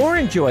even more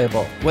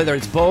enjoyable. Whether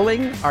it's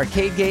bowling,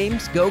 arcade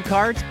games,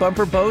 go-karts,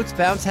 bumper boats,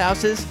 bounce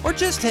houses, or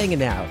just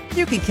hanging out,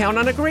 you can count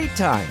on a great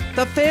time.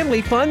 The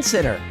Family Fun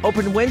Center,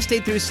 open Wednesday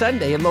through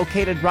Sunday and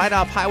located right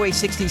off Highway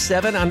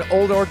 67 on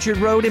Old Orchard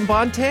Road in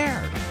Bonne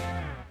Terre.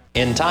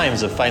 In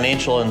times of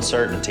financial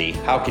uncertainty,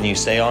 how can you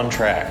stay on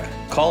track?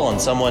 Call on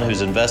someone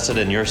who's invested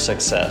in your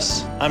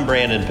success. I'm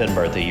Brandon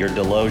Penberthy, your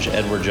Deloge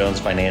Edward Jones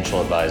financial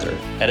advisor.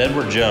 At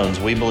Edward Jones,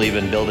 we believe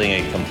in building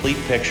a complete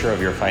picture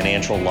of your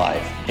financial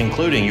life,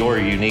 including your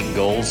unique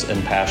goals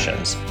and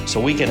passions, so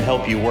we can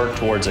help you work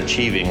towards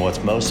achieving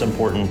what's most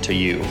important to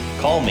you.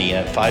 Call me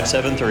at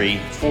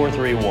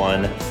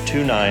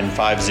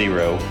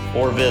 573-431-2950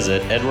 or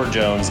visit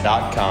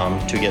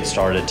edwardjones.com to get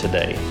started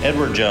today.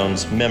 Edward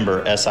Jones,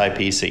 member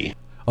SIPC.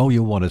 Oh,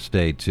 you'll want to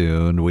stay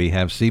tuned. We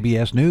have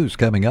CBS News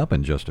coming up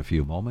in just a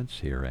few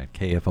moments here at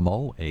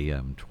KFMO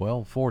AM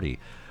 1240.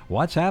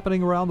 What's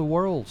happening around the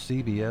world?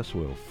 CBS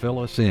will fill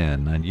us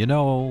in. And you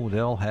know,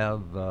 they'll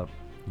have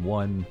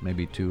one,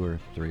 maybe two or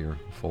three or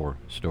four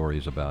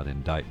stories about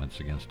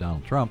indictments against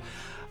Donald Trump.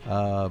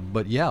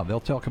 But yeah, they'll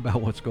talk about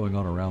what's going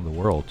on around the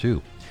world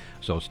too.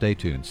 So stay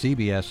tuned.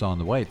 CBS on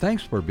the way.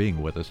 Thanks for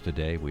being with us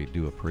today. We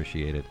do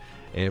appreciate it.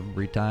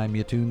 Every time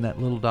you tune that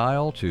little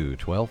dial to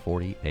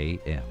 1240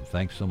 a.m.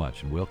 Thanks so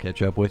much, and we'll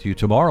catch up with you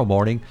tomorrow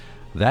morning.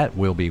 That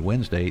will be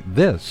Wednesday.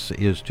 This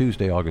is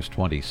Tuesday, August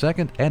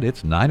 22nd, and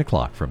it's 9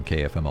 o'clock from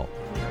KFMO.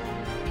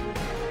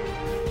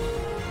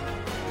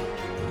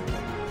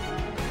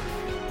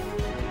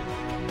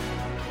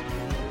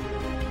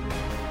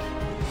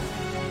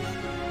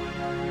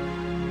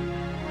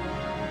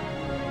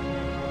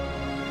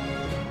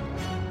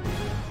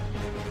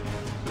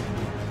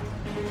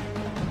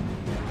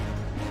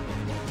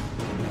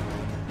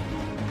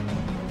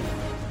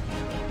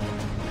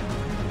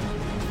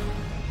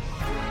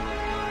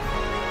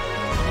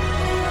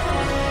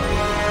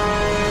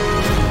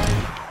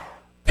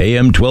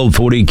 AM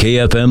 1240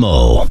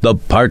 KFMO, the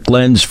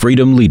Parkland's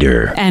freedom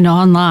leader. And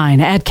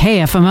online at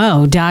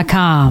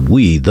KFMO.com.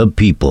 We the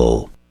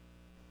people.